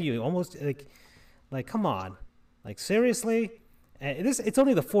up again. You almost like, come on, like seriously. And it's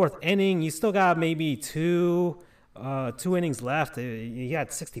only the 4th inning. You still got maybe two innings left. You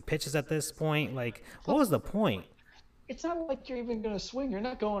got 60 pitches at this point. Like, what was the point? It's not like you're even gonna swing. You're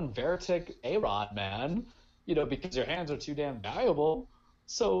not going Veritek A-Rod, man. Because your hands are too damn valuable.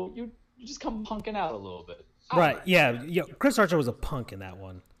 So you just come punking out a little bit. Right? Yeah. Chris Archer was a punk in that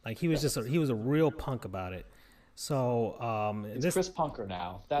one. Like he was a real punk about it. So it's Chris Punker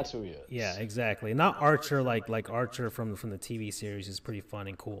now. That's who he is. Yeah, exactly. Not Archer like Archer from the TV series is pretty fun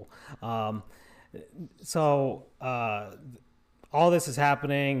and cool. So all this is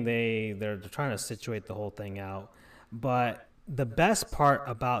happening. They're trying to situate the whole thing out. But the best part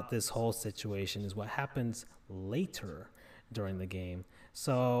about this whole situation is what happens later during the game.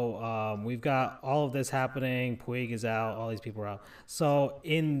 So we've got all of this happening. Puig is out. All these people are out. So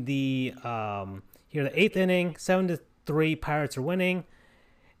in the 8th inning, 7-3, Pirates are winning.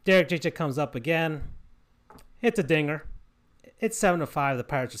 Derek Jeter comes up again, hits a dinger. it's 7-5. The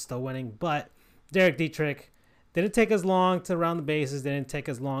Pirates are still winning, but Derek Dietrich didn't take as long to round the bases, didn't take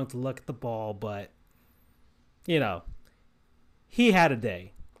as long to look at the ball, but, he had a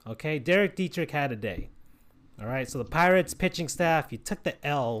day, okay? Derek Dietrich had a day, all right? So the Pirates pitching staff, you took the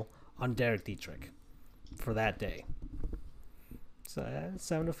L on Derek Dietrich for that day. So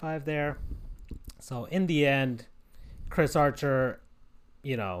 7-5 there. So in the end, Chris Archer,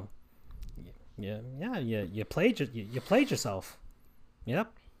 you played yourself.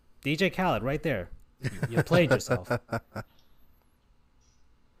 Yep, DJ Khaled right there. You played yourself. What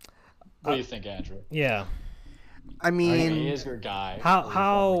do you think, Andrew? Yeah. I mean, he is your guy.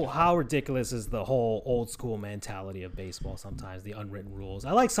 How ridiculous is the whole old school mentality of baseball sometimes, the unwritten rules.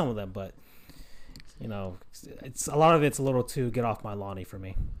 I like some of them, but it's a lot of it's a little too get off my Lonnie for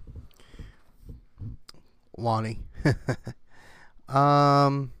me. Lonnie.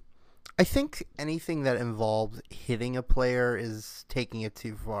 I think anything that involves hitting a player is taking it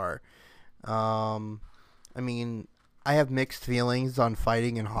too far. I mean, I have mixed feelings on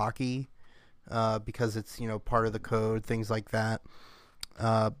fighting in hockey because it's, part of the code, things like that.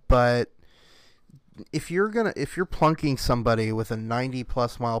 But if you're plunking somebody with a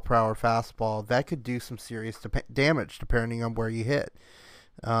 90+ mile per hour fastball, that could do some serious damage depending on where you hit.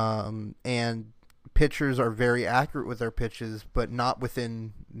 And pitchers are very accurate with their pitches, but not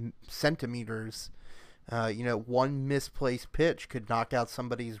within centimeters. One misplaced pitch could knock out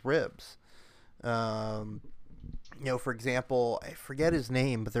somebody's ribs. For example, I forget his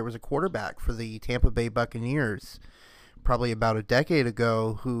name, but there was a quarterback for the Tampa Bay Buccaneers probably about a decade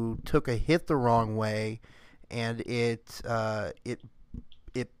ago who took a hit the wrong way, and it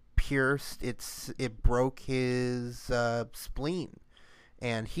broke his spleen.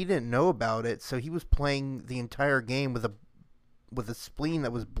 And he didn't know about it, so he was playing the entire game with a spleen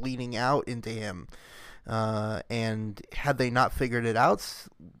that was bleeding out into him. And had they not figured it out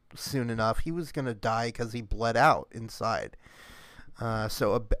soon enough, he was going to die because he bled out inside.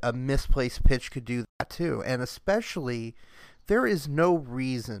 So a misplaced pitch could do that too. And especially, there is no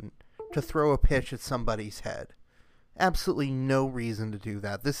reason to throw a pitch at somebody's head. Absolutely no reason to do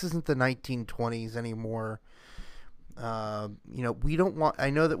that. This isn't the 1920s anymore. We don't want, I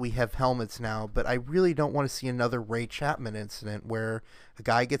know that we have helmets now, but I really don't want to see another Ray Chapman incident where a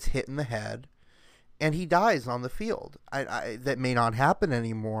guy gets hit in the head and he dies on the field. That may not happen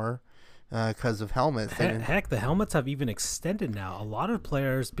anymore because of helmets. Heck, the helmets have even extended now. A lot of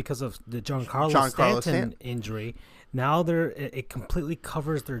players, because of the Giancarlo Stanton injury, now it completely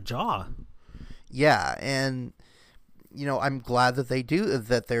covers their jaw. Yeah, and I'm glad that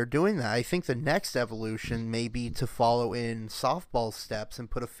they're doing that. I think the next evolution may be to follow in softball steps and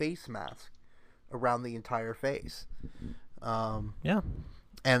put a face mask around the entire face. Yeah.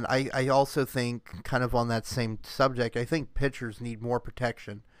 And I also think, kind of on that same subject, I think pitchers need more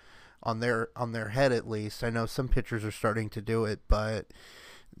protection on their head at least. I know some pitchers are starting to do it, but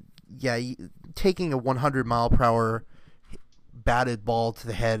yeah, taking a 100 mile per hour batted ball to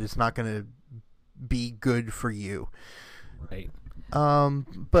the head is not going to be good for you. Right.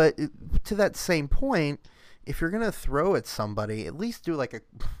 But to that same point, if you're going to throw at somebody, at least do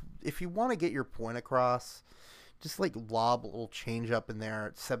if you want to get your point across, just lob a little change up in there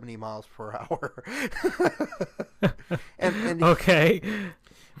at 70 miles per hour. and okay.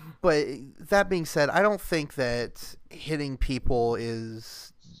 But that being said, I don't think that hitting people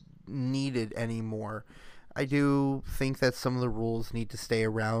is needed anymore. I do think that some of the rules need to stay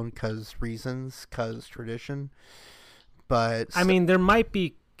around because tradition. But I mean, there might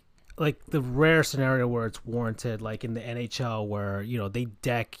be the rare scenario where it's warranted, like in the NHL where, they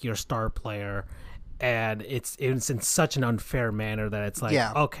deck your star player and it's in such an unfair manner that it's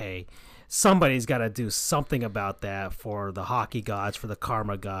okay, somebody's got to do something about that for the hockey gods, for the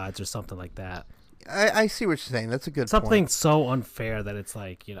karma gods, or something like that. I see what you're saying. That's a good something point. So unfair that it's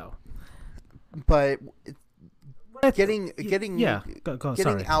But getting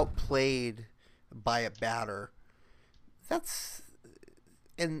sorry. outplayed by a batter,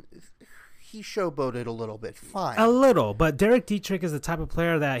 and he showboated a little bit. Fine. A little, but Derek Dietrich is the type of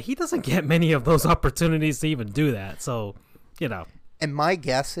player that he doesn't get many of those opportunities to even do that. So, And my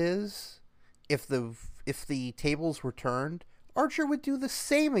guess is, if the tables were turned, Archer would do the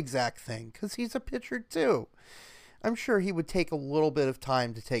same exact thing because he's a pitcher too. I'm sure he would take a little bit of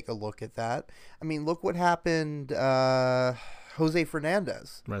time to take a look at that. I mean, look what happened. Jose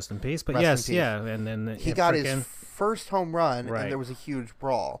Fernandez. Rest in peace. But yes, yeah, and then he got his first home run, right. And there was a huge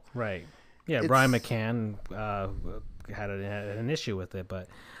brawl. Right. Yeah, Brian McCann had an issue with it, but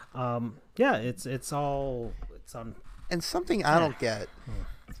it's on. And something I don't get,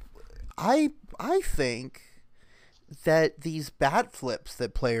 I think that these bat flips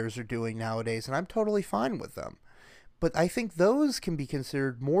that players are doing nowadays, and I'm totally fine with them. But I think those can be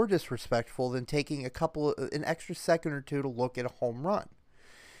considered more disrespectful than taking an extra second or two to look at a home run.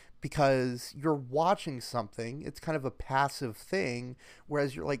 Because you're watching something, it's kind of a passive thing,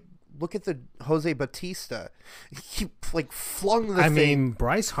 whereas you're like, look at the Jose Bautista. He like flung the thing. I mean,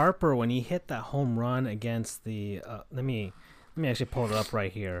 Bryce Harper, when he hit that home run against the let me actually pull it up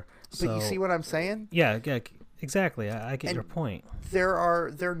right here. But you see what I'm saying? Yeah, exactly. I get your point. There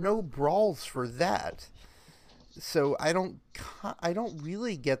are no brawls for that. So I don't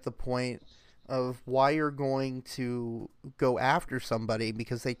really get the point of why you're going to go after somebody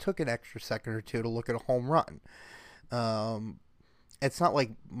because they took an extra second or two to look at a home run. It's not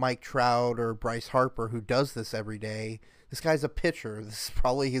like Mike Trout or Bryce Harper who does this every day. This guy's a pitcher. This is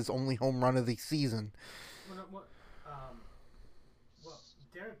probably his only home run of the season.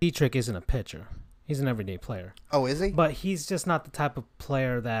 Derek Dietrich isn't a pitcher. He's an everyday player. Oh, is he? But he's just not the type of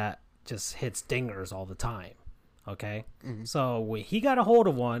player that just hits dingers all the time. Okay, So he got a hold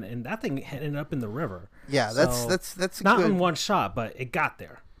of one, and that thing ended up in the river. Yeah, so that's not good. in one shot, but it got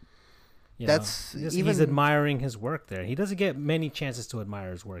there. He's admiring his work there. He doesn't get many chances to admire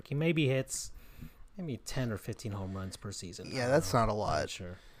his work. He maybe hits 10 or 15 home runs per season. Yeah, that's not a lot. I'm not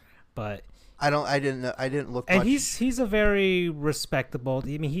sure, but I didn't look. And much. he's a very respectable.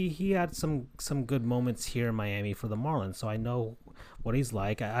 I mean, he had some good moments here in Miami for the Marlins, so I know what he's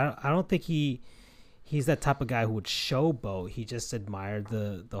like. I don't think he's that type of guy who would showboat. He just admired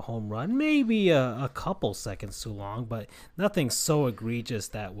the home run, maybe a couple seconds too long, but nothing so egregious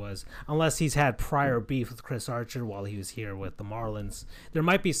that was, unless he's had prior beef with Chris Archer while he was here with the Marlins. There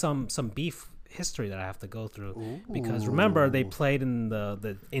might be some beef history that I have to go through. Because remember, they played in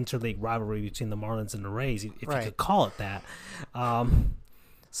the interleague rivalry between the Marlins and the Rays, if you could call it that.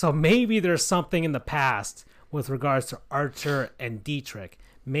 So maybe there's something in the past with regards to Archer and Dietrich.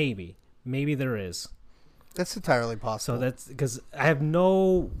 Maybe there is. That's entirely possible. So that's because I have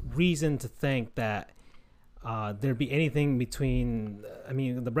no reason to think that there'd be anything between. I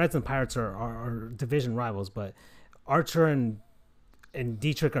mean, the Reds and Pirates are division rivals, but Archer and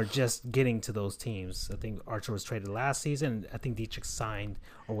Dietrich are just getting to those teams. I think Archer was traded last season. I think Dietrich signed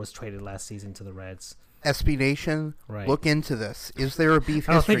or was traded last season to the Reds. SB Nation, look into this. Is there a beef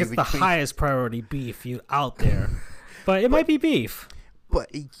history? I don't think it's the highest priority beef out there, but it might be beef. But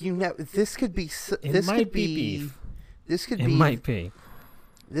this could be. This could be beef. This could be. It might be.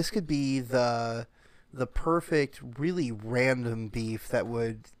 This could be the perfect, really random beef that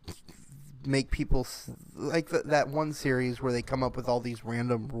would make people like that one series where they come up with all these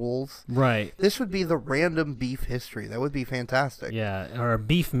random rules. Right. This would be the random beef history. That would be fantastic. Yeah, or a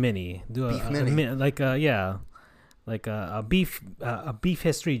beef mini. Do beef mini. Like a beef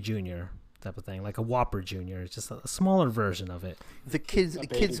history junior type of thing, like a Whopper Junior. It's just a smaller version of it. The kids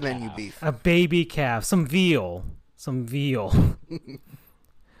menu beef. A baby calf, some veal,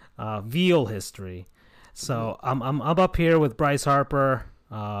 veal history. So I'm up here with Bryce Harper.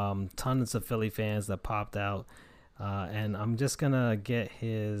 Tons of Philly fans that popped out, and I'm just gonna get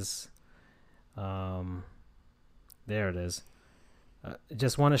his. There it is.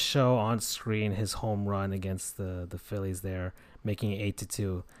 Just want to show on screen his home run against the Phillies there, making it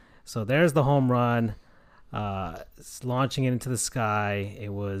 8-2. So there's the home run, launching it into the sky.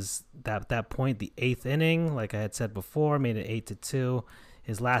 It was that point, the 8th inning, like I had said before, made it 8-2.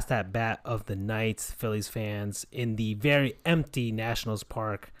 His last at bat of the night, Phillies fans in the very empty Nationals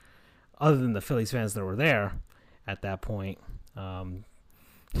Park, other than the Phillies fans that were there at that point.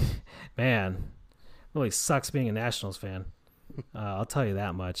 Man, really sucks being a Nationals fan. I'll tell you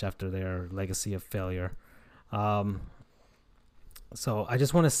that much after their legacy of failure. So I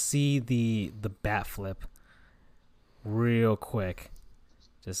just want to see the bat flip real quick.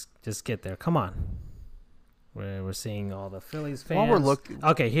 Just get there. Come on. We're seeing all the Phillies fans. While we're looking.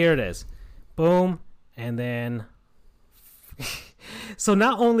 Okay, here it is. Boom. And then so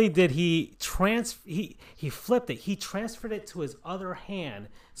not only did he flipped it, he transferred it to his other hand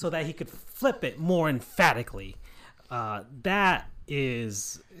so that he could flip it more emphatically. That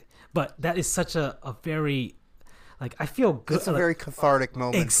is such a very, like, I feel good. It's a very cathartic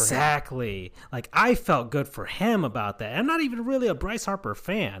moment exactly. For him. Like, I felt good for him about that. I'm not even really a Bryce Harper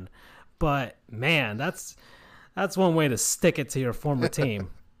fan, but man, that's one way to stick it to your former team.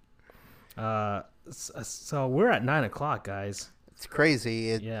 So we're at 9:00, guys. It's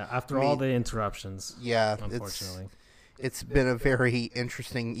crazy. After all the interruptions. Yeah, unfortunately. It's been a very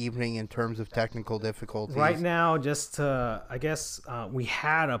interesting evening in terms of technical difficulties. Right now, I guess we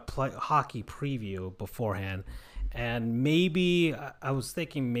had a hockey preview beforehand, And maybe I was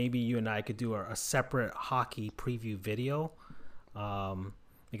thinking maybe you and I could do a separate hockey preview video,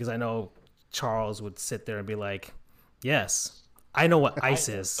 because I know Charles would sit there and be like, "Yes, I know what ice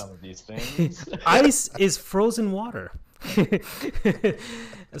is. Some of these things. Ice is frozen water."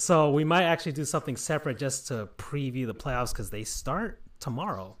 So we might actually do something separate just to preview the playoffs because they start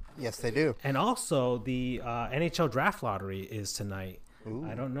tomorrow. Yes, they do. And also the NHL draft lottery is tonight. Ooh.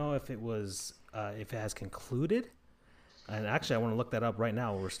 I don't know if it has concluded. And actually, I want to look that up right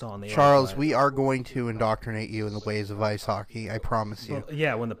now. We're still on the air. Charles, we are going to indoctrinate you in the ways of ice hockey. I promise you. Well,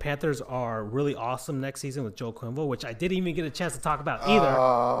 yeah, when the Panthers are really awesome next season with Joe Quenneville, which I didn't even get a chance to talk about either.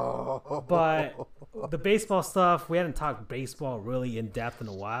 Oh. But the baseball stuff, we hadn't talked baseball really in depth in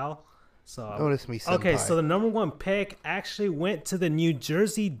a while. So Notice me, senpai. Okay, so the number one pick actually went to the New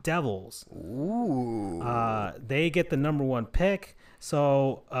Jersey Devils. Ooh. They get the number one pick.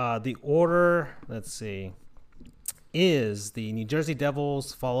 So the order, let's see, is the New Jersey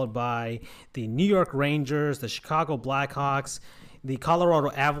Devils, followed by the New York Rangers, the Chicago Blackhawks, the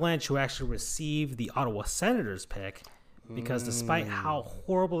Colorado Avalanche, who actually received the Ottawa Senators pick, because despite how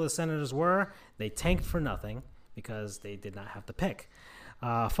horrible the Senators were, they tanked for nothing because they did not have the pick.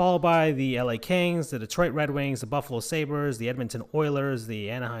 Followed by the LA Kings, the Detroit Red Wings, the Buffalo Sabres, the Edmonton Oilers, the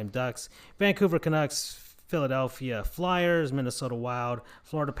Anaheim Ducks, Vancouver Canucks, Philadelphia Flyers, Minnesota Wild,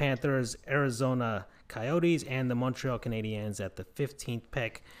 Florida Panthers, Arizona Coyotes, and the Montreal Canadiens at the 15th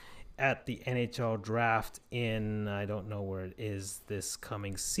pick at the NHL draft in, I don't know where it is this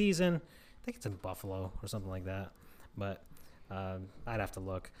coming season. I think it's in Buffalo or something like that, but I'd have to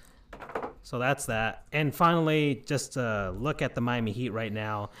look. So that's that. And finally, just to look at the Miami Heat right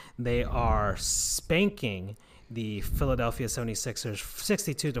now, they are spanking the Philadelphia 76ers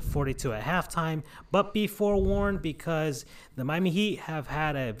 62-42 at halftime, but be forewarned, because the Miami Heat have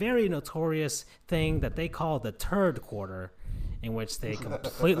had a very notorious thing that they call the third quarter, in which they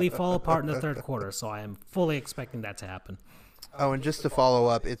completely fall apart in the third quarter. So I am fully expecting that to happen. Oh, and just to follow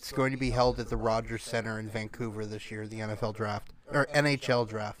up, it's going to be held at the Rogers Center in Vancouver this year, the NFL draft, or NHL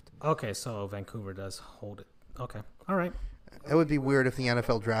draft. Okay, so Vancouver does hold it. Okay, all right. It would be weird if the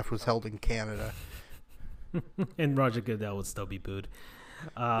NFL draft was held in Canada. And Roger Goodell would still be booed.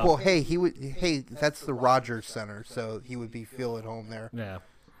 Well, hey, that's the Rogers Center, so he would feel at home there. Yeah.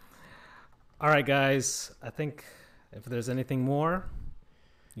 All right, guys. I think if there's anything more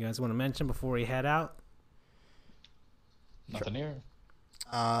you guys want to mention before we head out. Nothing here.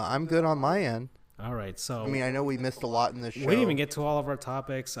 I'm good on my end. All right, so I mean, I know we missed a lot in this show. we didn't even get to all of our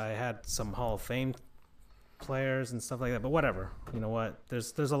topics. I had some Hall of Fame players and stuff like that, but whatever. You know what?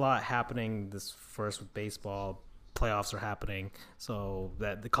 There's a lot happening this first with baseball. Playoffs are happening, so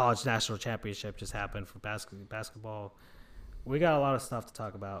that the college national championship just happened for basketball. We got a lot of stuff to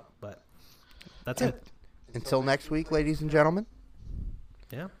talk about, but that's it. Until next week, ladies and gentlemen.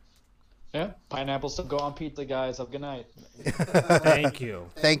 Yeah. Yeah, pineapples still go on pizza, guys. Have a good night. Thank you.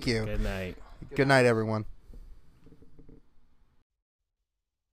 Thank you. Good night. Good night, everyone.